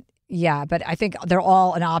again. But yeah, but I think they're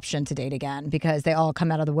all an option to date again because they all come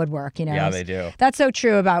out of the woodwork, Yeah, they do. That's so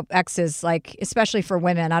true about exes, like especially for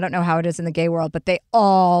women. I don't know how it is in the gay world, but they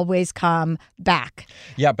always come back.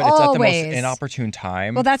 Yeah, but it's at the most inopportune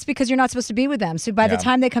time. Well, that's because you're not supposed to be with them. So by the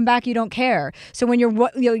time they come back, you don't care. So when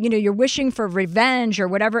you're wishing for revenge or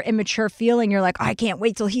whatever immature feeling, you're like, I can't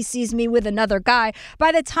wait till he sees me with another guy.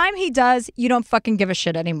 By the time he does, you don't fucking give a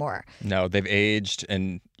shit anymore. No, they've aged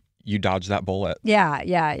and you dodged that bullet. Yeah.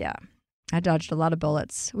 I dodged a lot of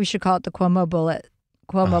bullets. We should call it the Cuomo bullet.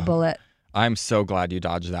 Bullet. I'm so glad you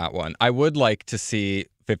dodged that one. I would like to see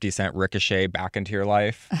 50 Cent ricochet back into your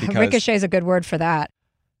life. Ricochet is a good word for that.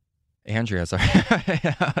 Andrea, sorry.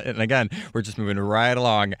 And again, we're just moving right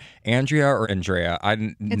along. Andrea or Andrea?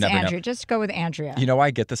 It's never Andrea. Know. Just go with Andrea. You know why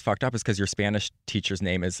I get this fucked up is because your Spanish teacher's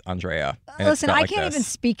name is Andrea. Listen, I can't even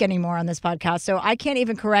speak anymore on this podcast, so I can't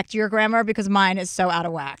even correct your grammar because mine is so out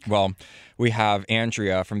of whack. Well, we have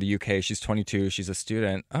Andrea from the UK. She's 22. She's a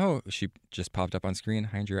student. Oh, she just popped up on screen.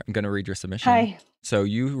 Hi, Andrea. I'm going to read your submission. Hi. So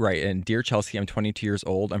you write in, Dear Chelsea, I'm 22 years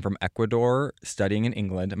old. I'm from Ecuador, studying in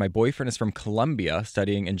England. My boyfriend is from Colombia,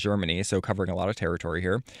 studying in Germany, so covering a lot of territory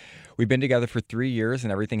here. We've been together for 3 years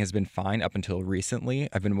and everything has been fine up until recently.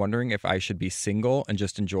 I've been wondering if I should be single and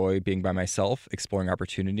just enjoy being by myself, exploring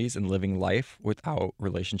opportunities and living life without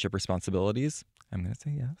relationship responsibilities. I'm going to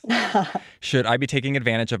say yes. Should I be taking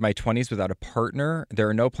advantage of my 20s without a partner? There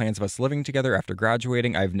are no plans of us living together after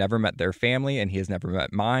graduating. I've never met their family and he has never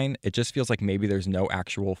met mine. It just feels like maybe there's no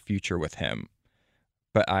actual future with him.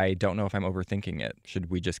 But I don't know if I'm overthinking it. Should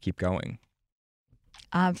we just keep going?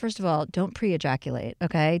 First of all, don't pre-ejaculate,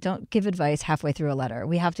 okay? Don't give advice halfway through a letter.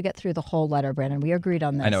 We have to get through the whole letter, Brandon. We agreed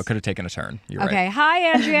on this. I know, it could have taken a turn. You're Okay. right. Hi,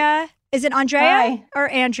 Andrea. Is it Andrea Hi. or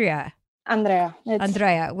Andrea? Andrea.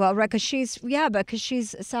 Andrea. Well, right, because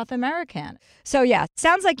she's South American. So, yeah,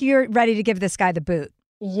 sounds like you're ready to give this guy the boot.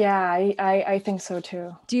 Yeah, I think so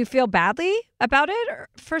too. Do you feel badly about it or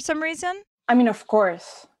for some reason? I mean, of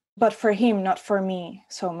course, but for him, not for me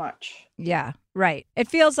so much. Yeah, right. It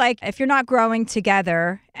feels like if you're not growing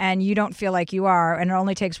together and you don't feel like you are, and it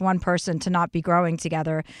only takes one person to not be growing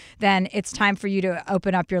together, then it's time for you to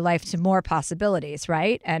open up your life to more possibilities,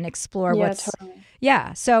 right? And explore Totally.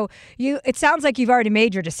 Yeah. So it sounds like you've already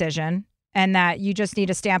made your decision and that you just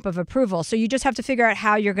need a stamp of approval. So you just have to figure out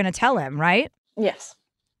how you're going to tell him, right? Yes.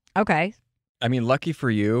 Okay. I mean, lucky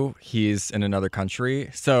for you, he's in another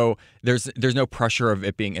country. So there's no pressure of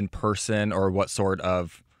it being in person or what sort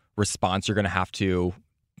of response you're going to have to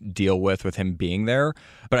deal with him being there.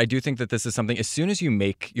 But I do think that this is something, as soon as you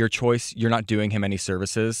make your choice, you're not doing him any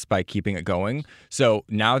services by keeping it going. So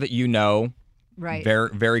now that you know, right, very,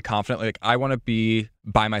 very confidently, like, I want to be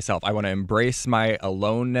by myself. I want to embrace my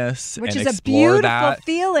aloneness, which and is a explore beautiful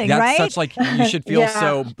feeling, That's right? such, like, you should feel Yeah.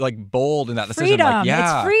 so, like, bold in that decision. Freedom. Like,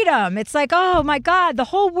 yeah. It's freedom. It's like, oh my God, the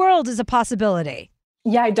whole world is a possibility.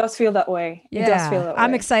 Yeah, it does feel that way. It does feel that way.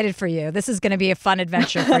 I'm excited for you. This is going to be a fun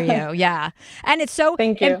adventure for you. Yeah. And it's so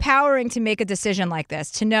Thank you. empowering to make a decision like this,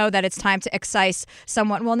 to know that it's time to excise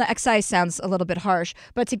someone. Well, no, excise sounds a little bit harsh,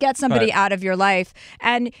 but to get somebody But- out of your life.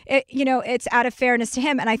 And, it's out of fairness to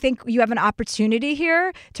him. And I think you have an opportunity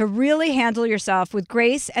here to really handle yourself with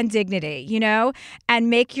grace and dignity, and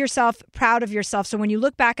make yourself proud of yourself. So when you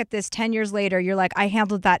look back at this 10 years later, you're like, I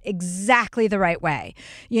handled that exactly the right way.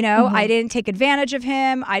 I didn't take advantage of him.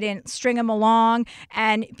 I didn't string him along,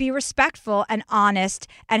 and be respectful and honest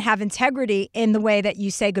and have integrity in the way that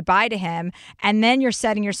you say goodbye to him. And then you're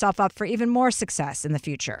setting yourself up for even more success in the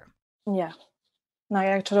future. Yeah. No,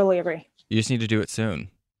 I totally agree. You just need to do it soon.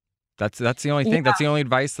 That's the only thing. Yeah. That's the only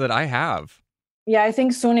advice that I have. Yeah, I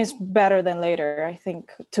think soon is better than later. I think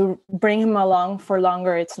to bring him along for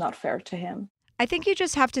longer, it's not fair to him. I think you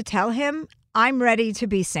just have to tell him, I'm ready to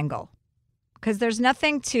be single. Because there's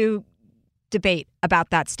nothing to debate about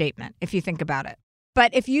that statement, if you think about it.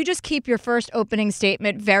 But if you just keep your first opening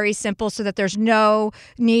statement very simple so that there's no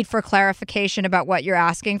need for clarification about what you're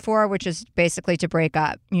asking for, which is basically to break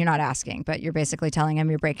up. You're not asking, but you're basically telling him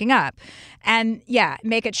you're breaking up. And yeah,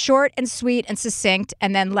 make it short and sweet and succinct,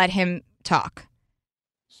 and then let him talk.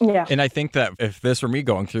 Yeah. And I think that if this were me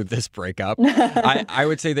going through this breakup, I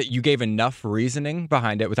would say that you gave enough reasoning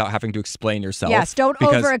behind it without having to explain yourself. Yes, don't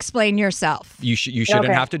because over-explain yourself. You shouldn't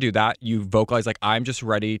Okay. have to do that. You vocalize, like, I'm just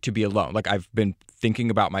ready to be alone. Like, I've been thinking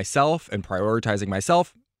about myself and prioritizing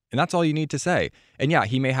myself, and that's all you need to say. And yeah,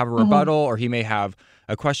 he may have a rebuttal or he may have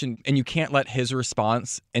a question, and you can't let his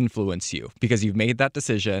response influence you because you've made that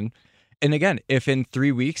decision. And again, if in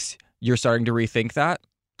 3 weeks you're starting to rethink that,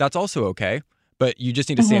 that's also okay. But you just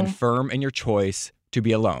need to stand firm in your choice to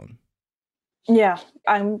be alone. Yeah,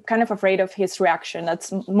 I'm kind of afraid of his reaction.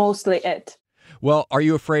 That's mostly it. Well, are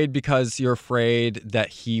you afraid because you're afraid that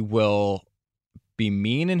he will be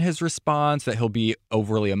mean in his response, that he'll be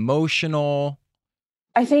overly emotional?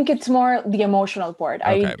 I think it's more the emotional part.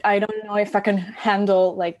 Okay. I don't know if I can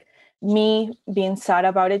handle like me being sad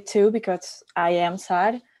about it too, because I am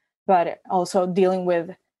sad, but also dealing with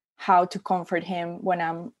how to comfort him when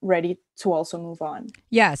I'm ready to also move on.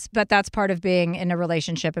 Yes, but that's part of being in a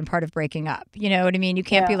relationship and part of breaking up. You know what I mean? You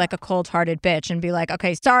can't be Yeah. like a cold-hearted bitch and be like,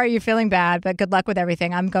 okay, sorry you're feeling bad, but good luck with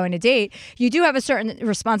everything. I'm going to date. You do have a certain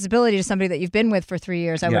responsibility to somebody that you've been with for 3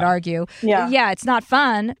 years, I would Yeah. argue. Yeah. Yeah, it's not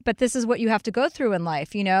fun, but this is what you have to go through in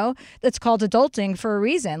life, It's called adulting for a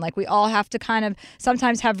reason. Like, we all have to kind of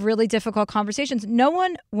sometimes have really difficult conversations. No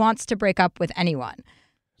one wants to break up with anyone.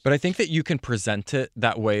 But I think that you can present it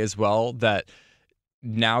that way as well, that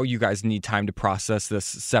now you guys need time to process this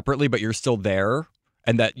separately, but you're still there,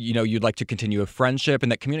 and that, you'd like to continue a friendship,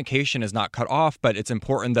 and that communication is not cut off, but it's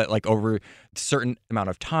important that, like, over a certain amount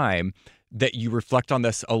of time that you reflect on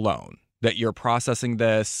this alone, that you're processing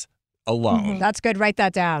this alone. That's good. Write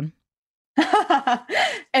that down.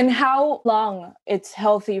 And how long it's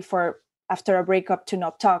healthy for after a breakup to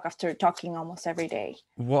not talk after talking almost every day?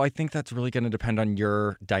 Well, I think that's really going to depend on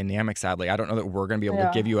your dynamic, sadly. I don't know that we're going to be able to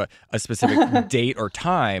Yeah. give you a specific date or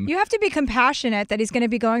time. You have to be compassionate that he's going to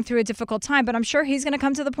be going through a difficult time, but I'm sure he's going to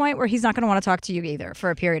come to the point where he's not going to want to talk to you either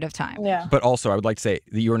for a period of time. Yeah. But also, I would like to say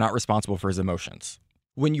that you are not responsible for his emotions.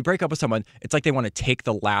 When you break up with someone, it's like they want to take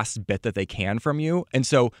the last bit that they can from you. And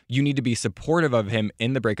so you need to be supportive of him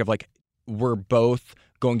in the breakup. Like, we're both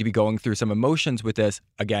going to be going through some emotions with this.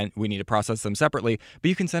 Again, we need to process them separately. But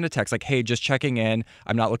you can send a text like, hey, just checking in.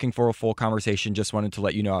 I'm not looking for a full conversation. Just wanted to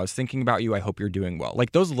let you know I was thinking about you. I hope you're doing well.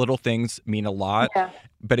 Like, those little things mean a lot. Yeah.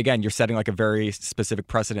 But again, you're setting like a very specific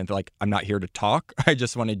precedent that like, I'm not here to talk. I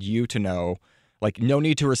just wanted you to know, like, no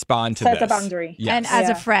need to respond to Set this. a boundary. Yes. And as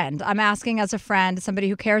Yeah. a friend, I'm asking as a friend, somebody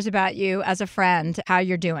who cares about you as a friend, how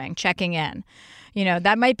you're doing, checking in. You know,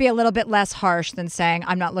 that might be a little bit less harsh than saying,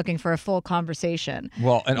 I'm not looking for a full conversation.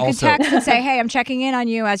 Well, and You also, can text and say, hey, I'm checking in on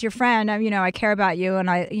you as your friend. I care about you and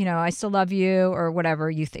I still love you, or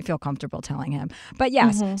whatever you feel comfortable telling him. But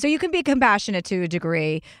yes, so you can be compassionate to a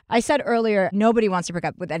degree. I said earlier, nobody wants to break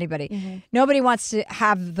up with anybody. Nobody wants to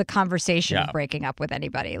have the conversation of breaking up with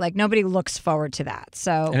anybody. Like, nobody looks forward to that.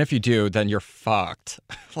 So, and if you do, then you're fucked.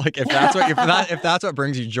 Like, if that's what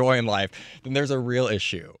brings you joy in life, then there's a real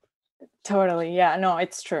issue. Totally. Yeah. No,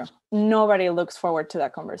 it's true. Nobody looks forward to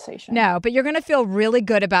that conversation. no, but you're going to feel really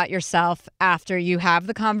good about yourself after you have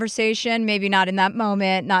the conversation. Maybe not in that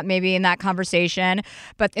moment, not maybe in that conversation,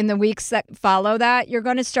 but in the weeks that follow that, you're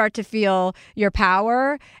going to start to feel your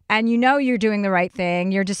power, and you're doing the right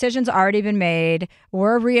thing. Your decision's already been made.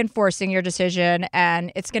 We're reinforcing your decision,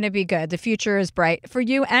 and it's going to be good. The future is bright for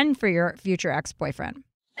you and for your future ex-boyfriend.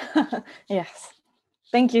 Yes.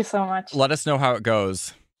 Thank you so much. Let us know how it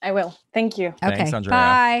goes. I will. Thank you. Okay. Thanks, Andrea.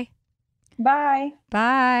 Bye. Bye.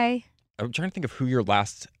 Bye. I'm trying to think of who your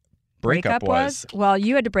last breakup was. Well,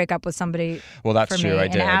 you had to break up with somebody Well, that's for true. me I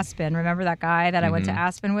in did. Aspen. Remember that guy that I went to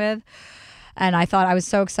Aspen with? And I thought I was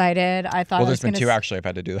so excited. I thought Well, I was there's been gonna two actually I've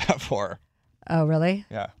had to do that for. Oh, really?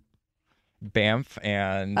 Yeah. Banff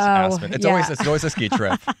and Oh, Aspen. It's yeah. always a ski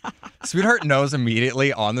trip. Sweetheart knows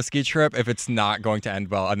immediately on the ski trip if it's not going to end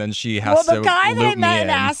well, and then she has Well, to the guy that I loop me met in. in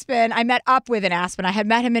Aspen, I met up with in Aspen. I had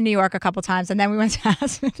met him in New York a couple times, and then we went to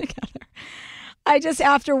Aspen together.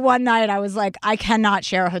 After one night, I was like, I cannot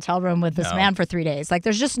share a hotel room with this No. man for 3 days. Like,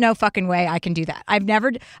 there's just no fucking way I can do that. I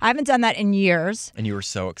haven't done that in years. And you were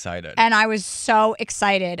so excited. And I was so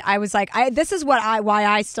excited. I was like, this is why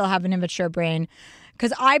I still have an immature brain.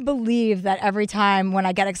 Because I believe that every time when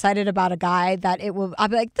I get excited about a guy, I'll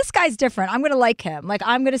be like, this guy's different. I'm going to like him. Like,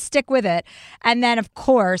 I'm going to stick with it. And then, of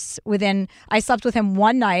course, I slept with him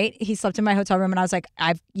one night. He slept in my hotel room, and I was like,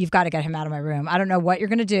 you've got to get him out of my room. I don't know what you're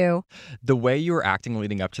going to do. The way you were acting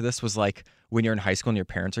leading up to this was like when you're in high school and your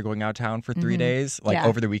parents are going out of town for 3 days, like Yeah.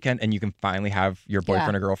 over the weekend, and you can finally have your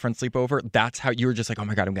boyfriend Yeah. or girlfriend sleep over. That's how you were just like, oh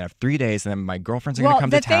my God, I'm going to have 3 days, and then my girlfriends are going to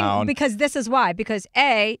come to town. Because this is why. Because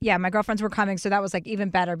my girlfriends were coming, so that was like even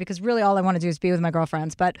better. Because really, all I want to do is be with my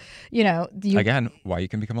girlfriends. But Again, why you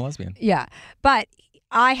can become a lesbian. Yeah, but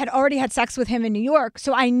I had already had sex with him in New York,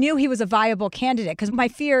 so I knew he was a viable candidate, because my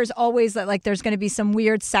fear is always that like there's going to be some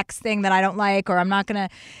weird sex thing that I don't like, or I'm not going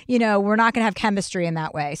to, we're not going to have chemistry in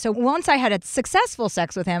that way. So once I had a successful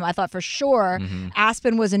sex with him, I thought for sure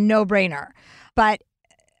Aspen was a no-brainer. But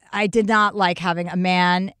I did not like having a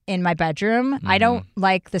man in my bedroom. I don't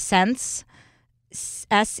like the scents,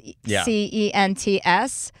 SCENTS,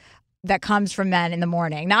 that comes from men in the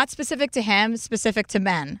morning. Not specific to him, specific to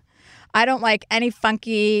men. I don't like any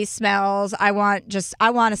funky smells. I want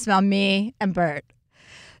to smell me and Bert.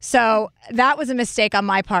 So that was a mistake on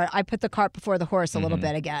my part. I put the cart before the horse a little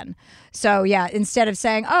bit again. So yeah, instead of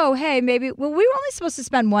saying, oh, hey, maybe, we were only supposed to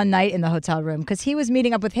spend one night in the hotel room because he was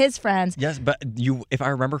meeting up with his friends. Yes, but if I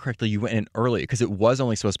remember correctly, you went in early because it was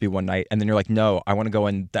only supposed to be one night. And then you're like, no, I want to go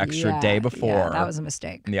in the extra day before. Yeah, that was a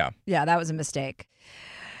mistake. Yeah. Yeah, that was a mistake.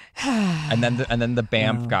 And then the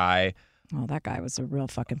Banff guy, Oh, that guy was a real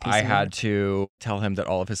fucking piece I of had work. to tell him that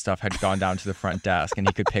all of his stuff had gone down to the front desk and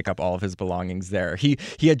he could pick up all of his belongings there. He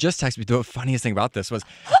had just texted me. The funniest thing about this was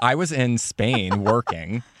I was in Spain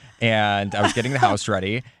working and I was getting the house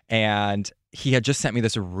ready, and he had just sent me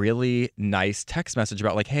this really nice text message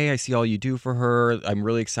about like, hey, I see all you do for her. I'm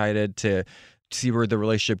really excited to see where the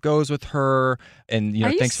relationship goes with her, and Are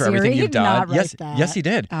you thanks for everything serious? you've He did not done. write that. Yes, he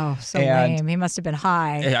did. Oh, so And- lame. He must have been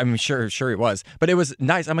high. I'm sure it was, but it was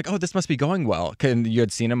nice. I'm like, oh, this must be going well. And you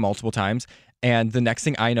had seen him multiple times, and the next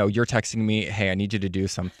thing I know, you're texting me, hey, I need you to do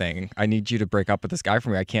something. I need you to break up with this guy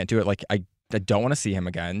for me. I can't do it. Like, I don't want to see him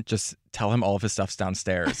again. Just tell him all of his stuff's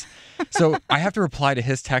downstairs. So I have to reply to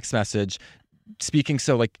his text message speaking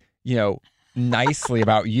so like, nicely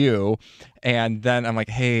about you. And then I'm like,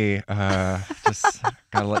 hey, just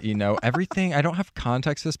gotta let you know everything. I don't have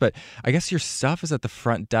context for this, but I guess your stuff is at the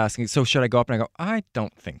front desk. So should I go up? And I go, I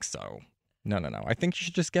don't think so. No. I think you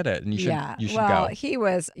should just get it and you should well, go. he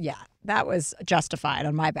was, that was justified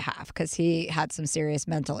on my behalf because he had some serious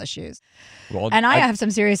mental issues. Well, and I have some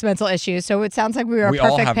serious mental issues. So it sounds like we were a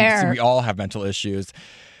perfect pair. We all have mental issues,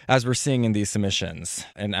 as we're seeing in these submissions.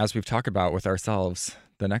 And as we've talked about with ourselves,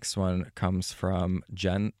 the next one comes from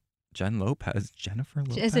Jennifer Lopez.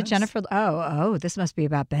 Is it Jennifer? Oh, this must be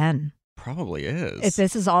about Ben. Probably is.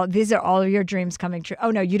 These are all your dreams coming true.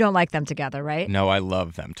 Oh no, you don't like them together, right? No, I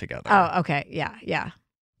love them together. Oh, okay. Yeah.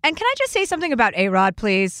 And can I just say something about A-Rod,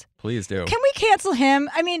 please? Please do. Can we cancel him?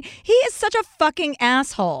 I mean, he is such a fucking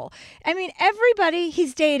asshole. I mean, everybody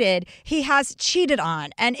he's dated, he has cheated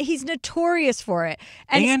on, and he's notorious for it.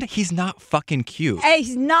 And he's not fucking cute. And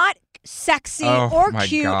he's not sexy or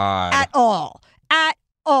cute at all. At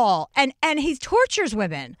all. And he tortures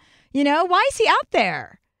women. Why is he out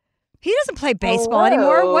there? He doesn't play baseball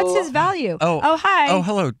anymore. What's his value? Oh, hi. Oh,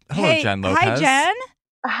 hello. Hello, Jen Lopez. Hi, Jen.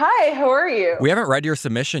 Hi, how are you? We haven't read your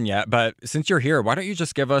submission yet, but since you're here, why don't you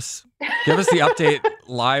just give us the update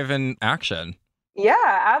live in action? Yeah,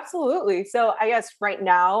 absolutely. So I guess right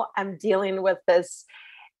now I'm dealing with this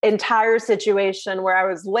entire situation where I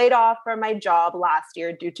was laid off from my job last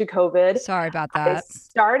year due to COVID. Sorry about that. I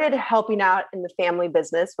started helping out in the family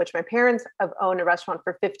business, which my parents have owned a restaurant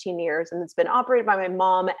for 15 years, and it's been operated by my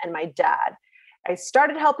mom and my dad. I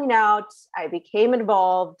started helping out. I became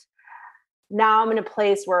involved. Now I'm in a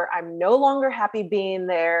place where I'm no longer happy being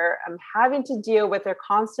there. I'm having to deal with their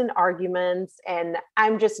constant arguments, and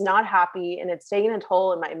I'm just not happy, and it's taking a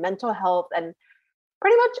toll on my mental health, and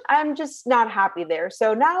pretty much I'm just not happy there.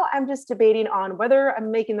 So now I'm just debating on whether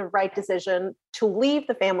I'm making the right decision to leave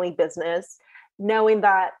the family business, knowing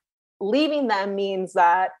that leaving them means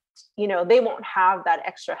that, they won't have that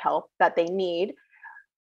extra help that they need.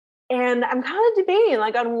 And I'm kind of debating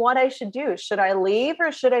on what I should do. Should I leave or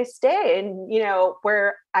should I stay? And,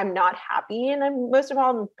 where I'm not happy. And most of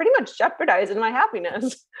all, I'm pretty much jeopardizing my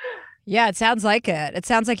happiness. Yeah, it sounds like it. It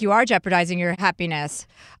sounds like you are jeopardizing your happiness.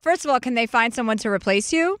 First of all, can they find someone to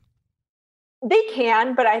replace you? They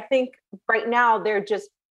can, but I think right now they're just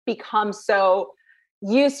become so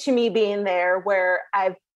used to me being there where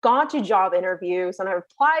I've gone to job interviews and I've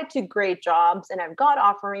applied to great jobs and I've got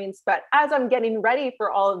offerings. But as I'm getting ready for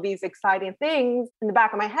all of these exciting things, in the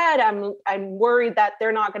back of my head, I'm worried that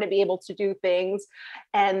they're not going to be able to do things.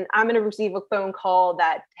 And I'm going to receive a phone call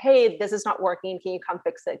that, hey, this is not working. Can you come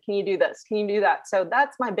fix it? Can you do this? Can you do that? So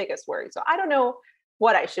that's my biggest worry. So I don't know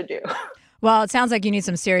what I should do. Well, it sounds like you need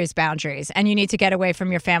some serious boundaries and you need to get away from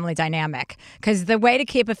your family dynamic because the way to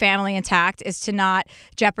keep a family intact is to not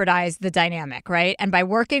jeopardize the dynamic, right? And by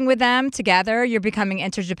working with them together, you're becoming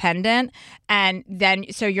interdependent and then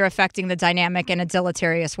so you're affecting the dynamic in a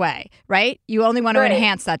deleterious way, right? You only want to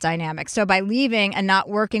enhance that dynamic. So by leaving and not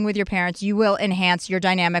working with your parents, you will enhance your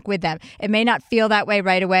dynamic with them. It may not feel that way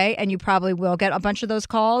right away and you probably will get a bunch of those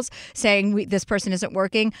calls saying this person isn't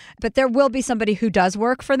working, but there will be somebody who does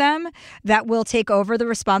work for them that will take over the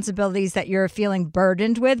responsibilities that you're feeling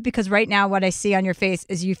burdened with because right now what I see on your face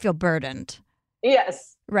is you feel burdened.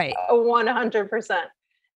 Yes. Right. 100%.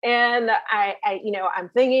 And I'm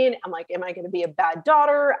thinking, I'm like, am I going to be a bad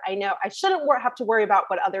daughter? I know I shouldn't have to worry about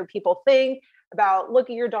what other people think about, look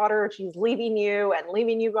at your daughter, she's leaving you and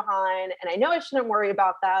leaving you behind. And I know I shouldn't worry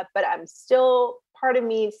about that, but part of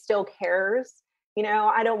me still cares.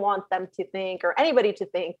 I don't want them to think or anybody to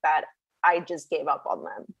think that I just gave up on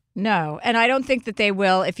them. No, and I don't think that they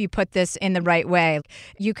will if you put this in the right way.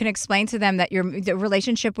 You can explain to them that the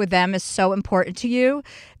relationship with them is so important to you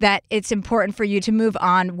that it's important for you to move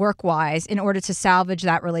on work-wise in order to salvage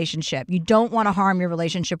that relationship. You don't want to harm your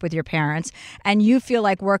relationship with your parents, and you feel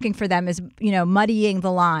like working for them is, muddying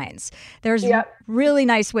the lines. There's really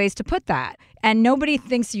nice ways to put that. And nobody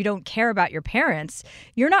thinks you don't care about your parents.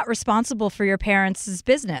 You're not responsible for your parents'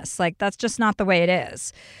 business. That's just not the way it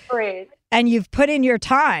is. Right. And you've put in your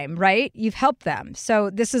time, right? You've helped them. So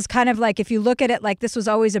this is kind of like, if you look at it like this was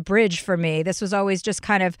always a bridge for me, this was always just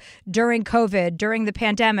kind of during COVID, during the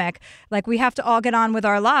pandemic, we have to all get on with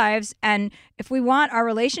our lives. And if we want our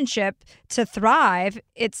relationship to thrive,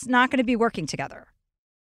 it's not going to be working together.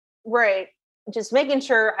 Right. Just making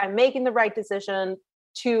sure I'm making the right decision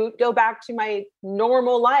to go back to my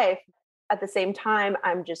normal life. at the same time,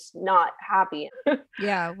 I'm just not happy.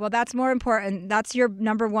 Yeah, well, that's more important. That's your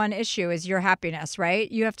number one issue is your happiness, right?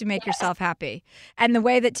 You have to make yourself happy. And the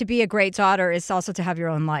way that to be a great daughter is also to have your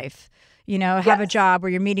own life. You know, have a job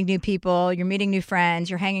where you're meeting new people, you're meeting new friends,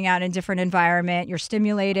 you're hanging out in a different environment, you're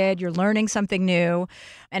stimulated, you're learning something new,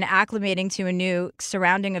 and acclimating to a new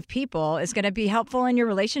surrounding of people is going to be helpful in your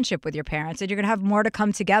relationship with your parents. And you're going to have more to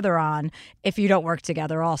come together on if you don't work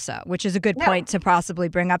together also, which is a good point to possibly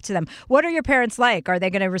bring up to them. What are your parents like? Are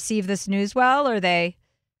they going to receive this news well, or are they?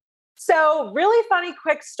 So really funny,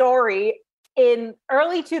 quick story. In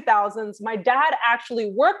early 2000s, my dad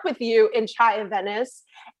actually worked with you in Chai Venice.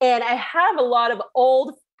 And I have a lot of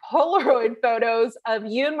old Polaroid photos of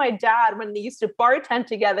you and my dad when they used to bartend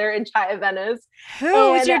together in Chai Venice.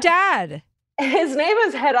 Who is your dad? His name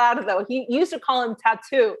is Gerardo. He used to call him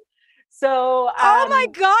Tattoo. So, oh my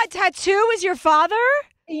God, Tattoo is your father?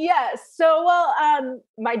 Yes. So,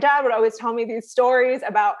 my dad would always tell me these stories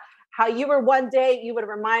about how you were one day, you would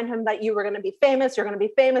remind him that you were going to be famous, you're going to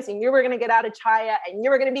be famous, and you were going to get out of Chaya, and you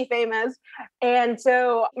were going to be famous. And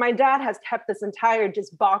so my dad has kept this entire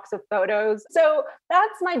just box of photos. So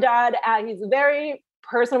that's my dad. He's a very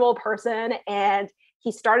personable person, and he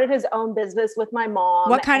started his own business with my mom.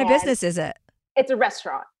 What kind of business is it? It's a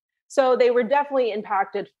restaurant. So they were definitely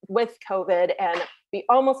impacted with COVID, and we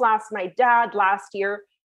almost lost my dad last year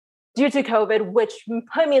due to COVID, which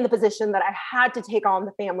put me in the position that I had to take on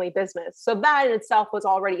the family business. So that in itself was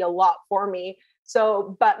already a lot for me.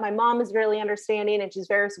 So, but my mom is really understanding and she's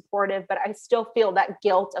very supportive, but I still feel that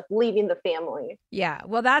guilt of leaving the family. Yeah.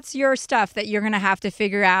 Well, that's your stuff that you're going to have to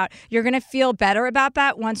figure out. You're going to feel better about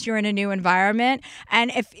that once you're in a new environment.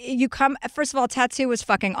 And if you come, first of all, Tattoo was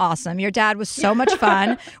fucking awesome. Your dad was so much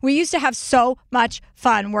fun. We used to have so much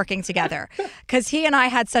fun working together because he and I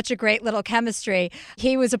had such a great little chemistry.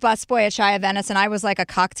 He was a busboy at Chai Venice and I was like a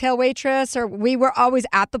cocktail waitress, or we were always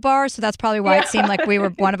at the bar. So that's probably why it seemed like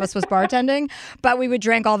one of us was bartending. But we would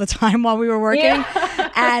drink all the time while we were working.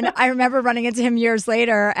 Yeah. And I remember running into him years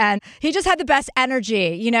later and he just had the best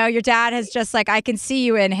energy. You know, your dad has just like, I can see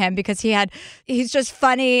you in him because he's just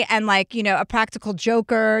funny and like, you know, a practical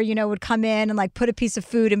joker, you know, would come in and like put a piece of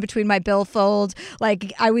food in between my billfold.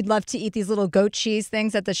 Like I would love to eat these little goat cheese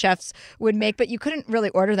things that the chefs would make, but you couldn't really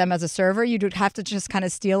order them as a server. You'd have to just kind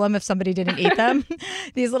of steal them if somebody didn't eat them.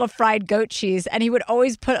 These little fried goat cheese. And he would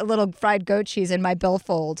always put a little fried goat cheese in my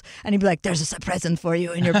billfold. And he'd be like, there's a present for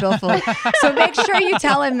you in your billfold. So make sure you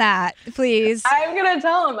tell him that, please. I'm going to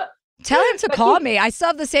tell him. Tell him to call me. I still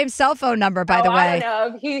have the same cell phone number, by the way. I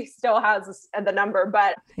don't know if he still has the number,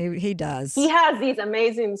 but he does. He has these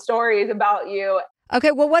amazing stories about you.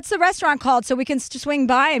 Okay, well, what's the restaurant called so we can swing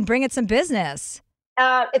by and bring it some business?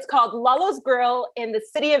 It's called Lalo's Grill in the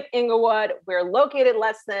city of Inglewood. We're located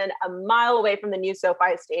less than a mile away from the new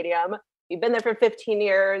SoFi Stadium. We've been there for 15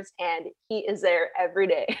 years, and he is there every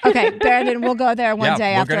day. Okay, Brandon, we'll go there one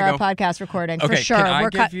day after our podcast recording, for sure.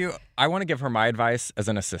 I want to give her my advice as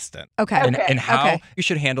an assistant. Okay. And how you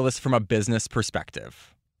should handle this from a business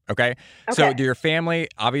perspective. Okay? So to your family,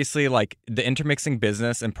 obviously, like the intermixing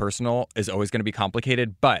business and personal is always going to be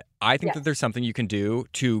complicated, but I think that there's something you can do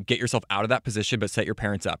to get yourself out of that position, but set your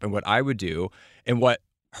parents up. And what I would do, and what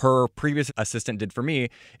her previous assistant did for me,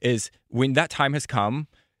 is when that time has come,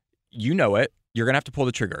 you know it, you're going to have to pull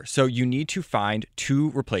the trigger. So you need to find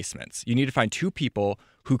 2 replacements. You need to find 2 people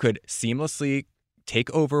who could seamlessly take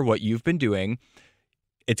over what you've been doing.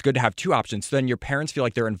 It's good to have 2 options. So then your parents feel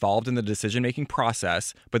like they're involved in the decision-making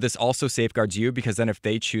process, but this also safeguards you because then if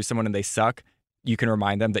they choose someone and they suck, you can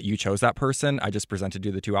remind them that you chose that person. I just presented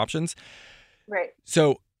you the 2 options. Right.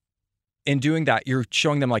 So in doing that, you're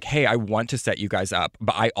showing them like, hey, I want to set you guys up,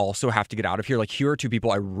 but I also have to get out of here. Like, here are 2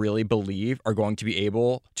 people I really believe are going to be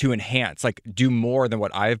able to enhance, like do more than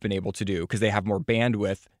what I've been able to do because they have more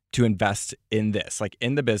bandwidth to invest in this, like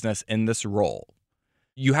in the business, in this role.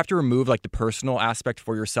 You have to remove like the personal aspect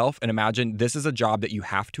for yourself and imagine this is a job that you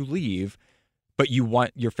have to leave, but you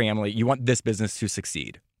want your family, you want this business to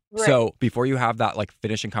succeed. Right. So before you have that like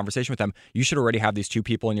finishing conversation with them, you should already have these 2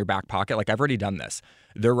 people in your back pocket. Like I've already done this.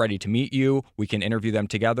 They're ready to meet you. We can interview them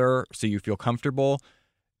together so you feel comfortable.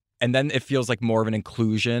 And then it feels like more of an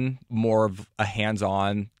inclusion, more of a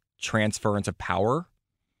hands-on transference of power.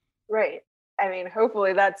 Right. I mean,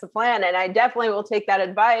 hopefully that's the plan. And I definitely will take that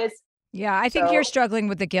advice. Yeah, I think you're struggling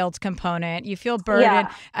with the guilt component. You feel burdened,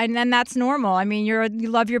 and then that's normal. I mean, you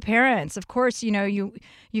love your parents. Of course, you know, you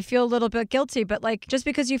feel a little bit guilty, but like just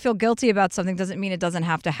because you feel guilty about something doesn't mean it doesn't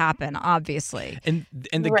have to happen, obviously. And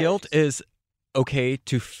the guilt is okay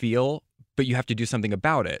to feel, but you have to do something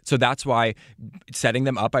about it. So that's why setting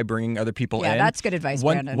them up by bringing other people in. Yeah, that's good advice,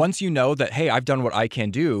 Brandon. Once you know that, hey, I've done what I can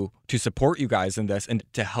do to support you guys in this and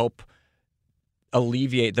to help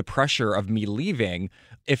alleviate the pressure of me leaving,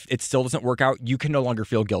 if it still doesn't work out, you can no longer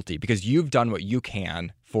feel guilty because you've done what you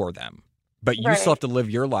can for them. But you still have to live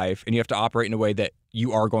your life and you have to operate in a way that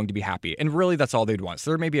you are going to be happy. And really, that's all they'd want. So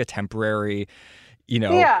there may be a temporary,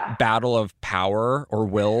 battle of power or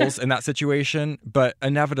wills in that situation, but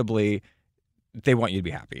inevitably, they want you to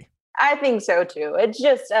be happy. I think so too. It's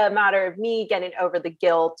just a matter of me getting over the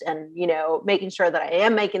guilt and, making sure that I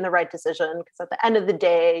am making the right decision. Because at the end of the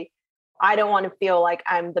day, I don't want to feel like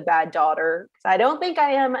I'm the bad daughter, because I don't think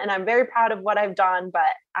I am. And I'm very proud of what I've done,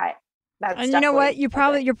 but and you know what? Your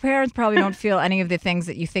parents probably don't feel any of the things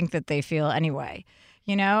that you think that they feel anyway.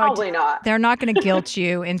 Probably not. They're not going to guilt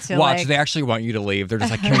you into Watch, they actually want you to leave. They're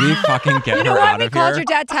just like, can we fucking get her out of here? We called your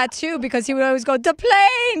dad Tattoo because he would always go, the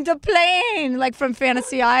plane, like from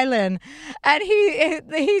Fantasy Island. And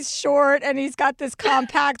he's short and he's got this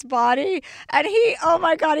compact body. And oh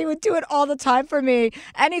my God, he would do it all the time for me.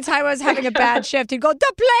 Anytime I was having a bad shift, he'd go,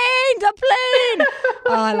 the plane.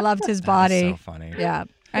 Oh, I loved his body. That's so funny. Yeah.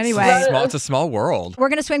 Anyway, it's a small world. We're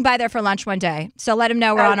going to swing by there for lunch one day. So let him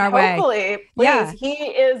know we're on our way. Hopefully. Please. Yeah. He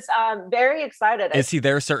is very excited. Is he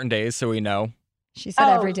there certain days so we know? She said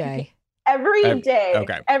every day. Every day.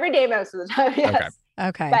 Okay. Every day most of the time, yes.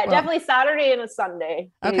 Okay. But definitely Saturday and a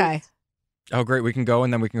Sunday. Okay. Oh, great. We can go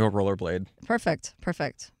and then we can go rollerblade. Perfect.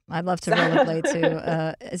 I'd love to rollerblade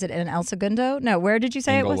to, is it in El Segundo? No, where did you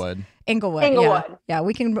say Inglewood. It was? Inglewood. Yeah,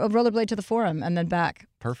 we can rollerblade to the Forum and then back.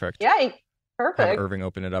 Perfect. Yeah. Perfect. Have Irving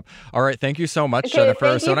open it up. All right. Thank you so much,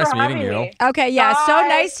 Jennifer. So nice meeting you. Okay. Yeah. Bye. So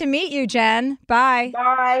nice to meet you, Jen. Bye.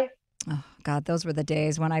 Bye. Oh, God, those were the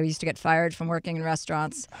days when I used to get fired from working in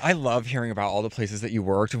restaurants. I love hearing about all the places that you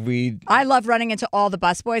worked. I love running into all the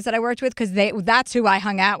busboys that I worked with because that's who I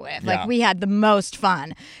hung out with. Like, we had the most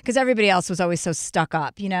fun because everybody else was always so stuck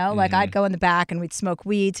up, Like, I'd go in the back and we'd smoke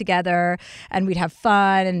weed together and we'd have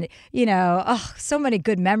fun and, so many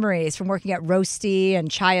good memories from working at Roasty and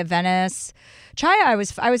Chaya Venice. Chaya,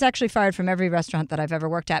 I was actually fired from every restaurant that I've ever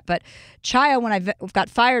worked at. But Chaya, when I got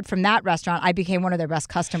fired from that restaurant, I became one of their best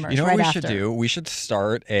customers. You know what we should do? We should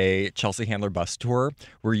start a Chelsea Handler bus tour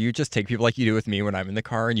where you just take people like you do with me when I'm in the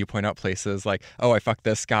car and you point out places like, oh, I fucked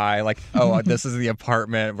this guy. Like, oh, this is the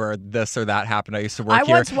apartment where this or that happened. I used to work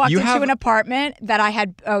here. I once walked into an apartment that I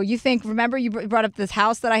had, remember you brought up this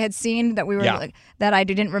house that I had seen that that I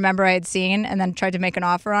didn't remember I had seen and then tried to make an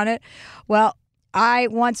offer on it? Well, I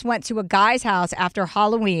once went to a guy's house after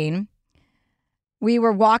Halloween. We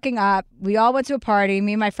were walking up. We all went to a party,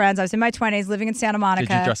 me and my friends. I was in my 20s, living in Santa Monica.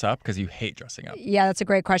 Did you dress up? Because you hate dressing up. Yeah, that's a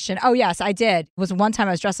great question. Oh, yes, I did. It was one time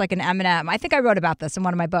I was dressed like an M&M. I think I wrote about this in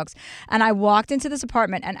one of my books. And I walked into this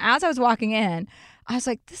apartment, and as I was walking in, I was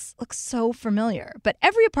like, this looks so familiar. But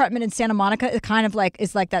every apartment in Santa Monica is kind of like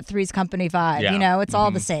that Three's Company vibe. Yeah. It's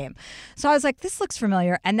all the same. So I was like, this looks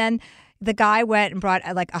familiar. And then the guy went and brought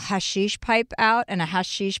like a hashish pipe out and a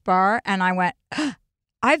hashish bar. And I went,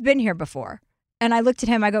 I've been here before. And I looked at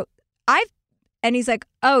him, I go, and he's like,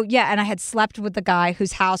 oh, yeah. And I had slept with the guy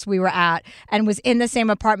whose house we were at and was in the same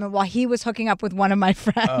apartment while he was hooking up with one of my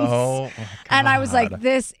friends. Oh, my God. And I was like,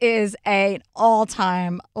 this is an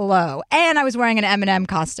all-time low. And I was wearing an M&M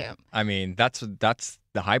costume. I mean, that's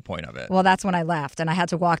the high point of it. Well, that's when I left. And I had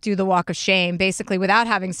to do the walk of shame, basically without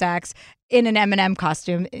having sex, in an M&M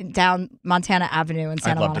costume down Montana Avenue in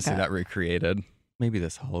Santa Monica. I'd love to see that recreated. Maybe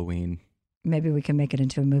this Halloween. Maybe we can make it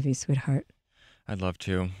into a movie, sweetheart. I'd love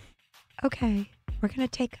to. Okay, we're going to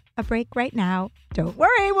take a break right now. Don't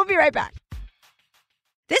worry, we'll be right back.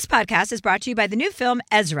 This podcast is brought to you by the new film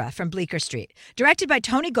Ezra from Bleecker Street, directed by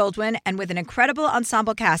Tony Goldwyn and with an incredible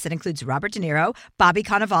ensemble cast that includes Robert De Niro, Bobby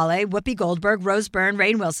Cannavale, Whoopi Goldberg, Rose Byrne,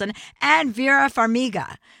 Rainn Wilson, and Vera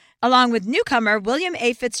Farmiga. Along with newcomer William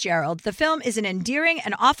A. Fitzgerald, the film is an endearing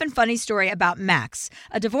and often funny story about Max,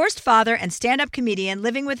 a divorced father and stand-up comedian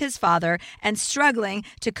living with his father and struggling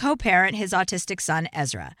to co-parent his autistic son,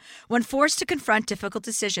 Ezra. When forced to confront difficult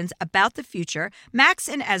decisions about the future, Max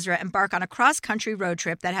and Ezra embark on a cross-country road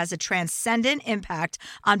trip that has a transcendent impact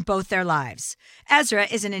on both their lives. Ezra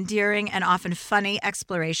is an endearing and often funny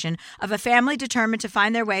exploration of a family determined to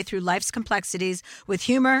find their way through life's complexities with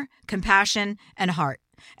humor, compassion, and heart.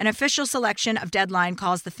 An official selection of Deadline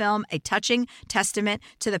calls the film a touching testament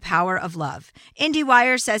to the power of love.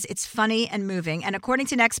 IndieWire says it's funny and moving, and according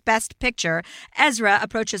to Next Best Picture, Ezra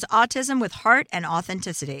approaches autism with heart and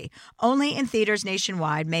authenticity. Only in theaters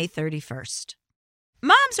nationwide, May 31st.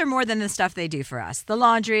 Moms are more than the stuff they do for us. The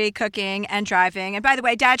laundry, cooking, and driving. And by the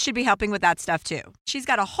way, Dad should be helping with that stuff too. She's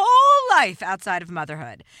got a whole life outside of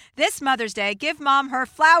motherhood. This Mother's Day, give Mom her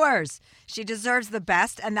flowers. She deserves the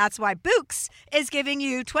best, and that's why Bouqs is giving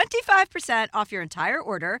you 25% off your entire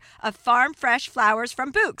order of farm fresh flowers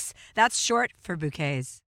from Bouqs. That's short for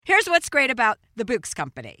bouquets. Here's what's great about the Bouqs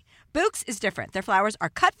Company. Bouqs is different. Their flowers are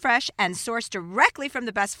cut fresh and sourced directly from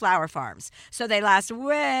the best flower farms, so they last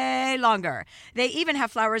way longer. They even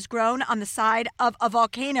have flowers grown on the side of a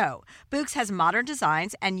volcano. Bouqs has modern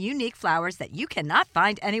designs and unique flowers that you cannot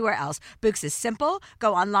find anywhere else. Bouqs is simple.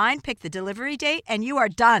 Go online, pick the delivery date, and you are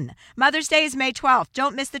done. Mother's Day is May 12th.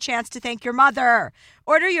 Don't miss the chance to thank your mother.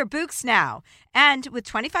 Order your Bouqs now. And with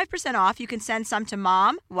 25% off, you can send some to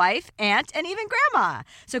mom, wife, aunt, and even grandma.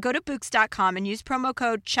 So go to Bouqs.com and use promo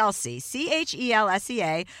code Chelsea,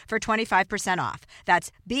 CHELSEA, for 25% off. That's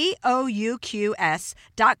BOUQS.com,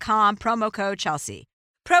 promo code Chelsea.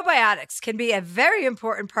 Probiotics can be a very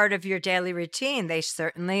important part of your daily routine. They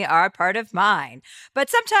certainly are part of mine.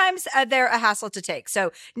 But sometimes they're a hassle to take.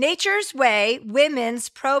 So Nature's Way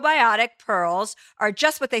Women's Probiotic Pearls are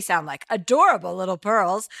just what they sound like. Adorable little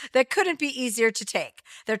pearls that couldn't be easier to take.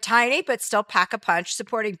 They're tiny but still pack a punch,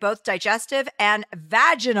 supporting both digestive and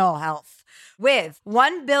vaginal health. With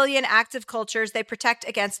 1 billion active cultures, they protect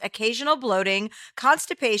against occasional bloating,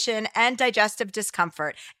 constipation, and digestive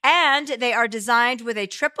discomfort. And they are designed with a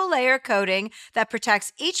triple-layer coating that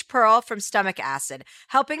protects each pearl from stomach acid,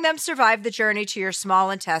 helping them survive the journey to your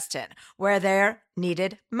small intestine, where they're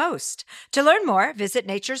needed most. To learn more, visit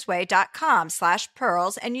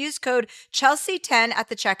naturesway.com/pearls and use code Chelsea10 at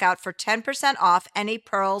the checkout for 10% off any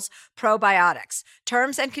Pearls probiotics.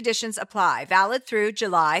 Terms and conditions apply. Valid through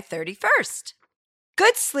July 31st.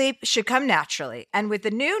 Good sleep should come naturally, and with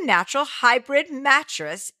the new Natural Hybrid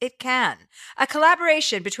mattress, it can. A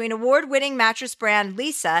collaboration between award-winning mattress brand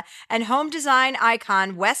Leesa and home design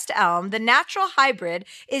icon West Elm, the Natural Hybrid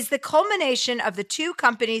is the culmination of the two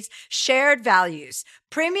companies' shared values: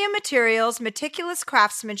 premium materials, meticulous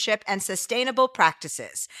craftsmanship, and sustainable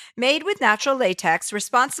practices. Made with natural latex,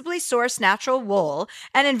 responsibly sourced natural wool,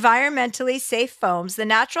 and environmentally safe foams, the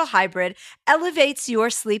Natural Hybrid elevates your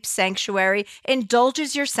sleep sanctuary,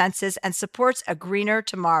 indulges your senses, and supports a greener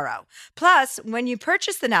tomorrow. Plus, when you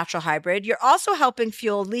purchase the Natural Hybrid, you're also helping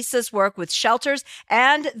fuel Leesa's work with shelters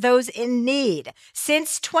and those in need.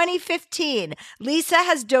 Since 2015, Leesa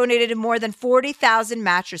has donated more than 40,000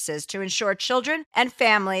 mattresses to ensure children and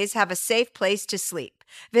families have a safe place to sleep.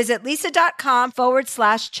 Visit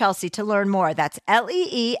Leesa.com/Chelsea to learn more. That's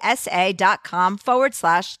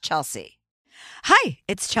LEESA.com/Chelsea. Hi,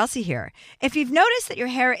 it's Chelsea here. If you've noticed that your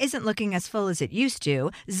hair isn't looking as full as it used to,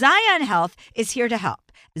 Zion Health is here to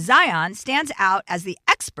help. Zion stands out as the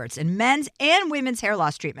experts in men's and women's hair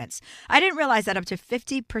loss treatments. I didn't realize that up to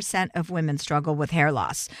 50% of women struggle with hair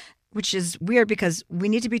loss, which is weird because we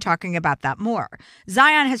need to be talking about that more.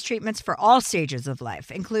 Zion has treatments for all stages of life,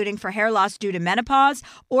 including for hair loss due to menopause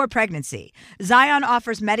or pregnancy. Zion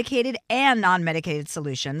offers medicated and non-medicated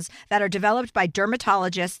solutions that are developed by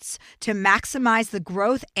dermatologists to maximize the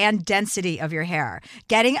growth and density of your hair.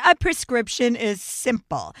 Getting a prescription is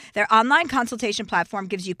simple. Their online consultation platform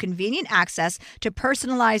gives you convenient access to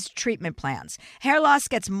personalized treatment plans. Hair loss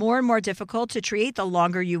gets more and more difficult to treat the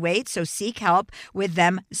longer you wait, so seek help with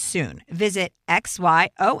them soon. Visit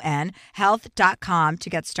XYONhealth.com to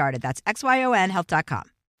get started. That's XYONhealth.com.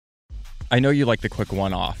 I know you like the quick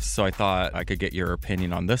one-off, so I thought I could get your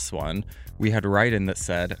opinion on this one. We had a write-in that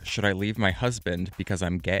said, should I leave my husband because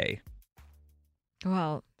I'm gay?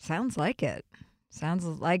 Well, sounds like it. Sounds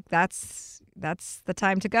like that's the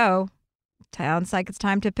time to go. Sounds like it's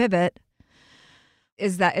time to pivot.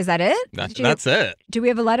 Is that it? That's it. Do we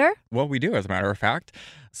have a letter? Well, we do, as a matter of fact.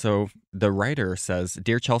 So the writer says,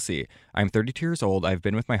 Dear Chelsea, I'm 32 years old. I've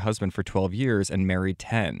been with my husband for 12 years and married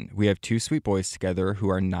 10. We have 2 sweet boys together who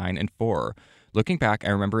are 9 and 4. Looking back, I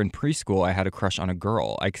remember in preschool, I had a crush on a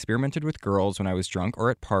girl. I experimented with girls when I was drunk or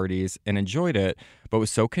at parties and enjoyed it, but was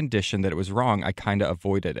so conditioned that it was wrong, I kind of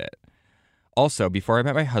avoided it. Also, before I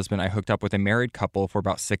met my husband, I hooked up with a married couple for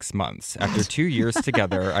about 6 months. After 2 years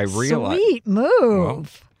together, I realized... Sweet move. Well,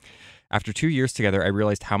 after 2 years together, I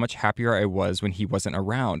realized how much happier I was when he wasn't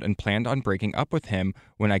around and planned on breaking up with him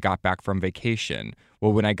when I got back from vacation.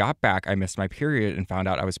 Well, when I got back, I missed my period and found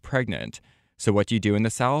out I was pregnant. So what do you do in the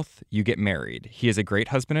South? You get married. He is a great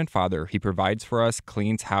husband and father. He provides for us,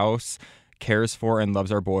 cleans house, cares for and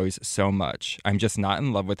loves our boys so much. I'm just not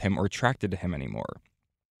in love with him or attracted to him anymore.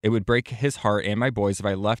 It would break his heart and my boys if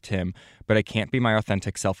I left him, but I can't be my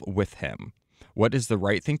authentic self with him. What is the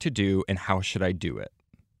right thing to do and how should I do it?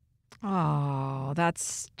 Oh,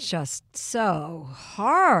 that's just so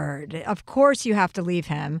hard. Of course you have to leave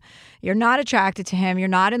him. You're not attracted to him. You're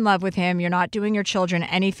not in love with him. You're not doing your children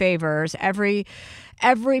any favors. Every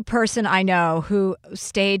person I know who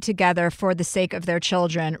stayed together for the sake of their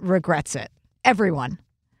children regrets it. Everyone.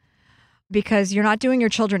 Because you're not doing your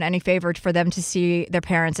children any favor for them to see their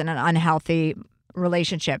parents in an unhealthy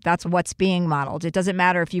relationship. That's what's being modeled. It doesn't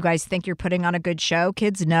matter if you guys think you're putting on a good show.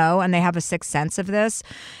 Kids know, and they have a sixth sense of this.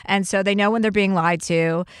 And so they know when they're being lied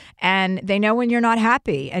to, and they know when you're not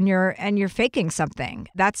happy and you're faking something.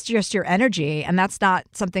 That's just your energy, and that's not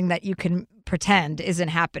something that you can pretend isn't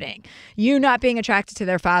happening. You not being attracted to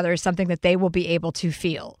their father is something that they will be able to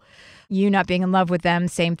feel. You not being in love with them,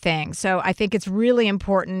 same thing. So I think it's really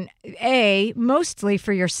important, mostly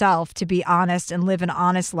for yourself to be honest and live an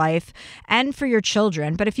honest life, and for your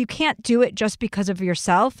children. But if you can't do it just because of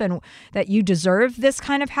yourself and that you deserve this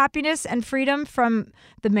kind of happiness and freedom from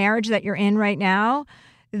the marriage that you're in right now,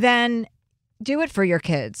 then do it for your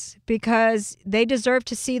kids, because they deserve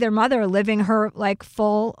to see their mother living her like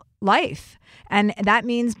full life. And that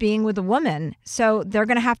means being with a woman. So they're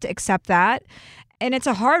going to have to accept that. And it's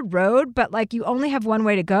a hard road, but like you only have one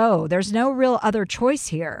way to go. There's no real other choice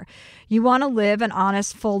here. You want to live an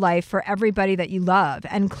honest, full life for everybody that you love,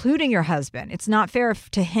 including your husband. It's not fair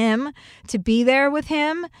to him to be there with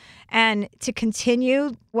him and to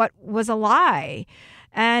continue what was a lie.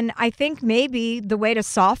 And I think maybe the way to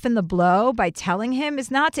soften the blow by telling him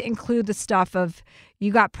is not to include the stuff of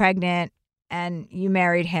you got pregnant and you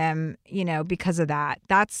married him, because of that.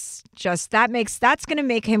 That's going to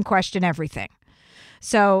make him question everything.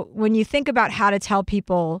 So when you think about how to tell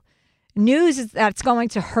people news that's going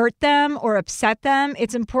to hurt them or upset them,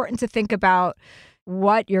 it's important to think about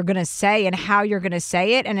what you're going to say and how you're going to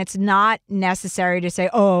say it. And it's not necessary to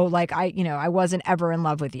say, oh, like I wasn't ever in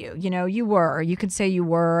love with you. You were. You could say you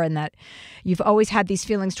were, and that you've always had these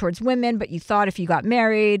feelings towards women, but you thought if you got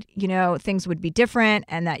married, things would be different,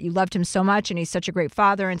 and that you loved him so much and he's such a great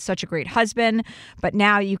father and such a great husband. But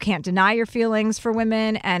now you can't deny your feelings for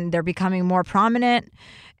women, and they're becoming more prominent.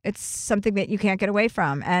 It's something that you can't get away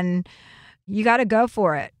from, and you got to go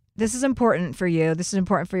for it. This is important for you. This is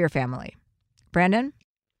important for your family. Brandon?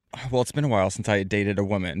 Well, it's been a while since I dated a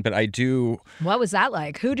woman, but I do. What was that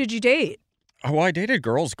like? Who did you date? Well, I dated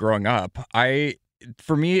girls growing up.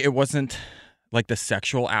 For me, it wasn't like the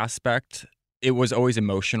sexual aspect. It was always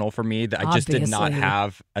emotional for me, that I just did not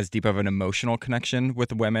have as deep of an emotional connection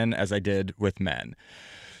with women as I did with men.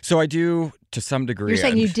 So I do, to some degree. You're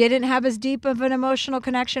saying you didn't have as deep of an emotional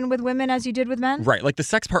connection with women as you did with men? Right. Like the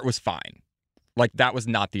sex part was fine. Like that was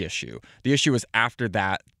not the issue. The issue was after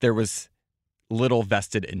that, there was little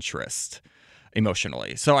vested interest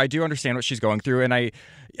emotionally. So I do understand what she's going through, and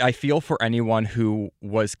I feel for anyone who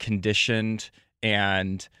was conditioned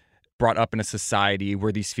and brought up in a society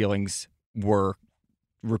where these feelings were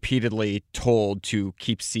repeatedly told to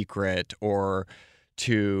keep secret or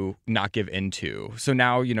to not give into. So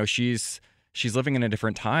now, she's living in a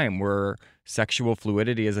different time where sexual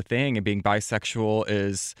fluidity is a thing and being bisexual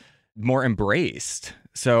is more embraced.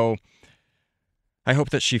 So I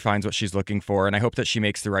hope that she finds what she's looking for, and I hope that she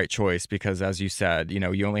makes the right choice, because as you said,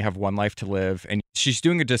 you only have one life to live, and she's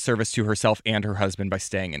doing a disservice to herself and her husband by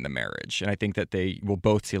staying in the marriage. And I think that they will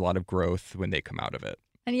both see a lot of growth when they come out of it.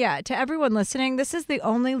 And yeah, to everyone listening, this is the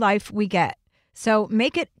only life we get. So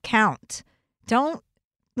make it count. Don't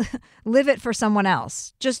live it for someone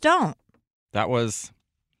else. Just don't. That was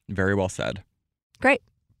very well said. Great.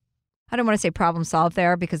 I don't want to say problem solved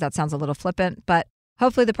there because that sounds a little flippant, but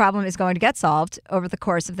hopefully the problem is going to get solved over the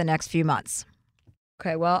course of the next few months.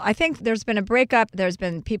 Okay, well, I think there's been a breakup. There's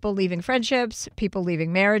been people leaving friendships, people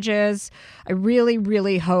leaving marriages. I really,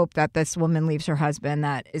 really hope that this woman leaves her husband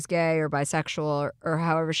that is gay or bisexual or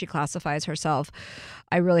however she classifies herself.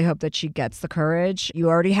 I really hope that she gets the courage. You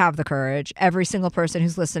already have the courage. Every single person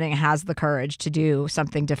who's listening has the courage to do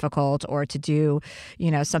something difficult or to do,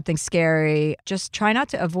 something scary. Just try not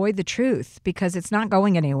to avoid the truth, because it's not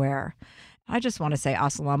going anywhere. I just want to say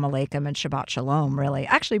assalamu alaikum and Shabbat shalom, really.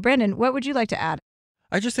 Actually, Brandon, what would you like to add?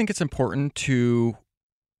 I just think it's important to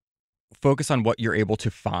focus on what you're able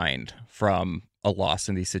to find from a loss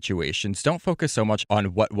in these situations. Don't focus so much on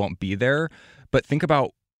what won't be there, but think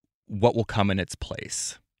about what will come in its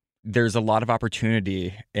place. There's a lot of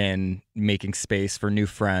opportunity in making space for new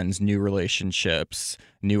friends, new relationships,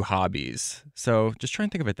 new hobbies. So just try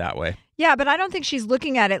and think of it that way. Yeah, but I don't think she's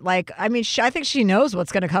looking at it like, I think she knows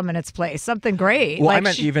what's going to come in its place. Something great. Well, like I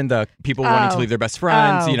meant even the people wanting to leave their best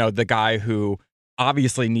friends, the guy who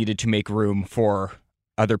obviously needed to make room for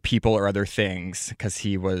other people or other things because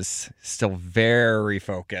he was still very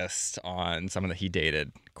focused on someone that he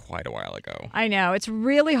dated quite a while ago. I know. It's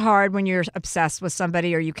really hard when you're obsessed with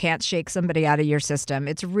somebody or you can't shake somebody out of your system.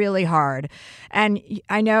 It's really hard. And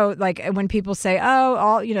I know, like, when people say,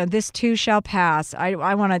 this too shall pass,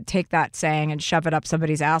 I want to take that saying and shove it up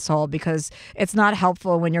somebody's asshole, because it's not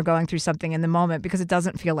helpful when you're going through something in the moment, because it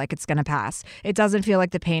doesn't feel like it's going to pass. It doesn't feel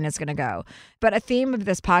like the pain is going to go. But a theme of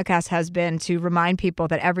this podcast has been to remind people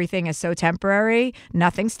that everything is so temporary.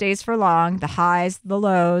 Nothing stays for long. The highs, the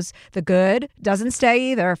lows, the good doesn't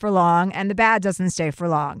stay either for long, and the bad doesn't stay for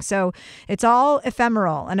long. So it's all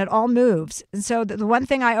ephemeral and it all moves. And so the one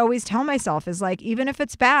thing I always tell myself is, like, even if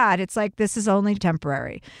it's bad, it's like, this is only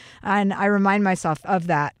temporary. And I remind myself of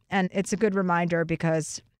that. And it's a good reminder,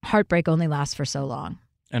 because heartbreak only lasts for so long.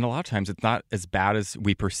 And a lot of times it's not as bad as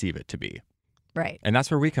we perceive it to be. Right. And that's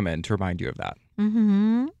where we come in to remind you of that.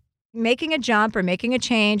 Mm-hmm. Making a jump or making a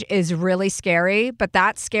change is really scary, but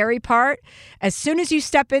that scary part, as soon as you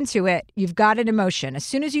step into it, you've got an emotion. As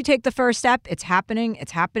soon as you take the first step, it's happening.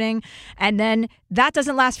 And then that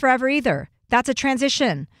doesn't last forever either. That's a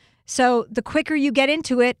transition. So the quicker you get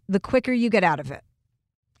into it, the quicker you get out of it.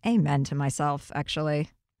 Amen to myself,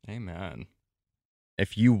 actually. Amen.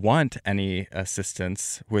 If you want any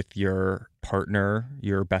assistance with your partner,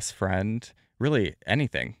 your best friend, really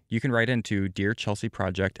anything, you can write into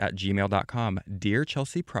dearchelseaproject@gmail.com.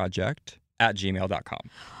 dearchelseaproject@gmail.com.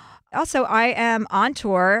 Also, I am on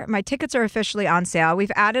tour. My tickets are officially on sale.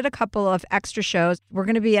 We've added a couple of extra shows. We're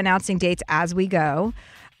going to be announcing dates as we go.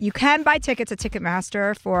 You can buy tickets at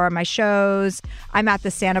Ticketmaster for my shows. I'm at the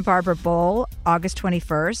Santa Barbara Bowl August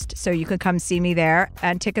 21st, so you can come see me there.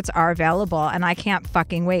 And tickets are available, and I can't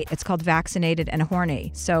fucking wait. It's called Vaccinated and Horny.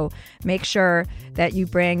 So make sure that you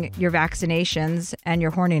bring your vaccinations and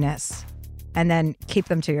your horniness, and then keep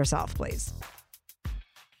them to yourself, please.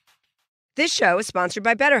 This show is sponsored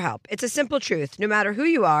by BetterHelp. It's a simple truth. No matter who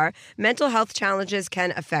you are, mental health challenges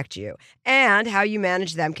can affect you, and how you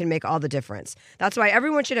manage them can make all the difference. That's why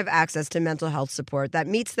everyone should have access to mental health support that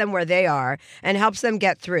meets them where they are and helps them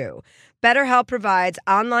get through. BetterHelp provides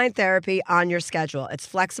online therapy on your schedule. It's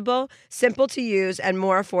flexible, simple to use, and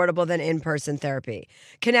more affordable than in-person therapy.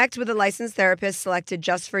 Connect with a licensed therapist selected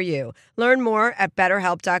just for you. Learn more at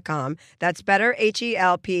BetterHelp.com. That's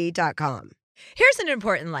BetterHelp.com. Here's an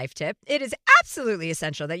important life tip. It is absolutely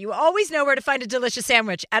essential that you always know where to find a delicious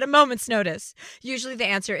sandwich at a moment's notice. Usually the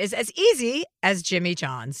answer is as easy as Jimmy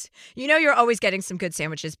John's. You know you're always getting some good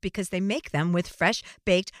sandwiches because they make them with fresh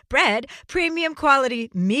baked bread, premium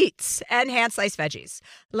quality meats, and hand-sliced veggies.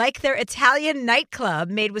 Like their Italian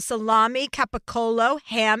nightclub made with salami, capicola,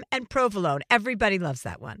 ham, and provolone. Everybody loves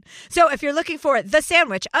that one. So if you're looking for the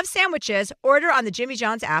sandwich of sandwiches, order on the Jimmy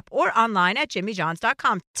John's app or online at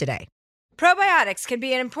jimmyjohns.com today. Probiotics can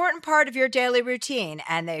be an important part of your daily routine,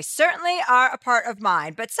 and they certainly are a part of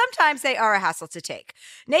mine, but sometimes they are a hassle to take.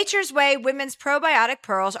 Nature's Way Women's Probiotic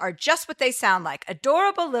Pearls are just what they sound like,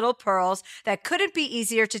 adorable little pearls that couldn't be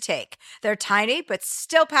easier to take. They're tiny, but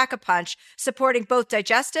still pack a punch, supporting both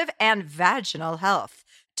digestive and vaginal health.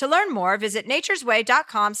 To learn more, visit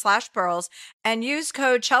naturesway.com/pearls and use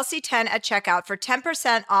code Chelsea10 at checkout for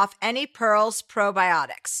 10% off any Pearls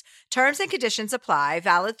probiotics. Terms and conditions apply,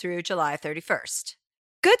 valid through July 31st.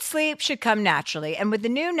 Good sleep should come naturally, and with the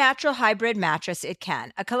new Natural Hybrid mattress, it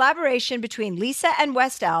can. A collaboration between Leesa and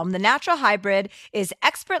West Elm, the Natural Hybrid is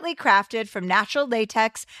expertly crafted from natural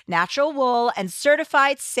latex, natural wool, and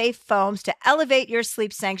certified safe foams to elevate your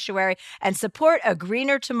sleep sanctuary and support a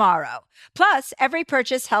greener tomorrow. Plus, every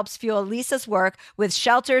purchase helps fuel Leesa's work with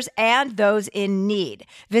shelters and those in need.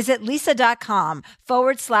 Visit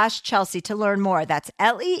Leesa.com/Chelsea to learn more. That's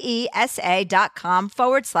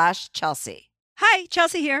LEESA.com/Chelsea. Hi,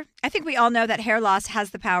 Chelsea here. I think we all know that hair loss has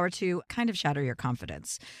the power to kind of shatter your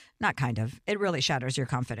confidence. Not kind of, it really shatters your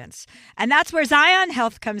confidence. And that's where Zion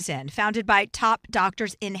Health comes in. Founded by top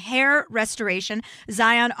doctors in hair restoration,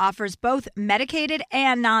 Zion offers both medicated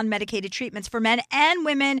and non-medicated treatments for men and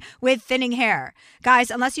women with thinning hair. Guys,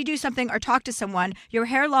 unless you do something or talk to someone, your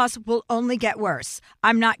hair loss will only get worse.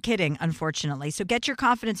 I'm not kidding, unfortunately. So get your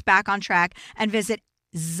confidence back on track and visit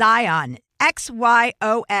Zion,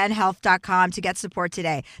 XYON health.com to get support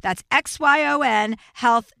today. That's XYON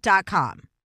health.com.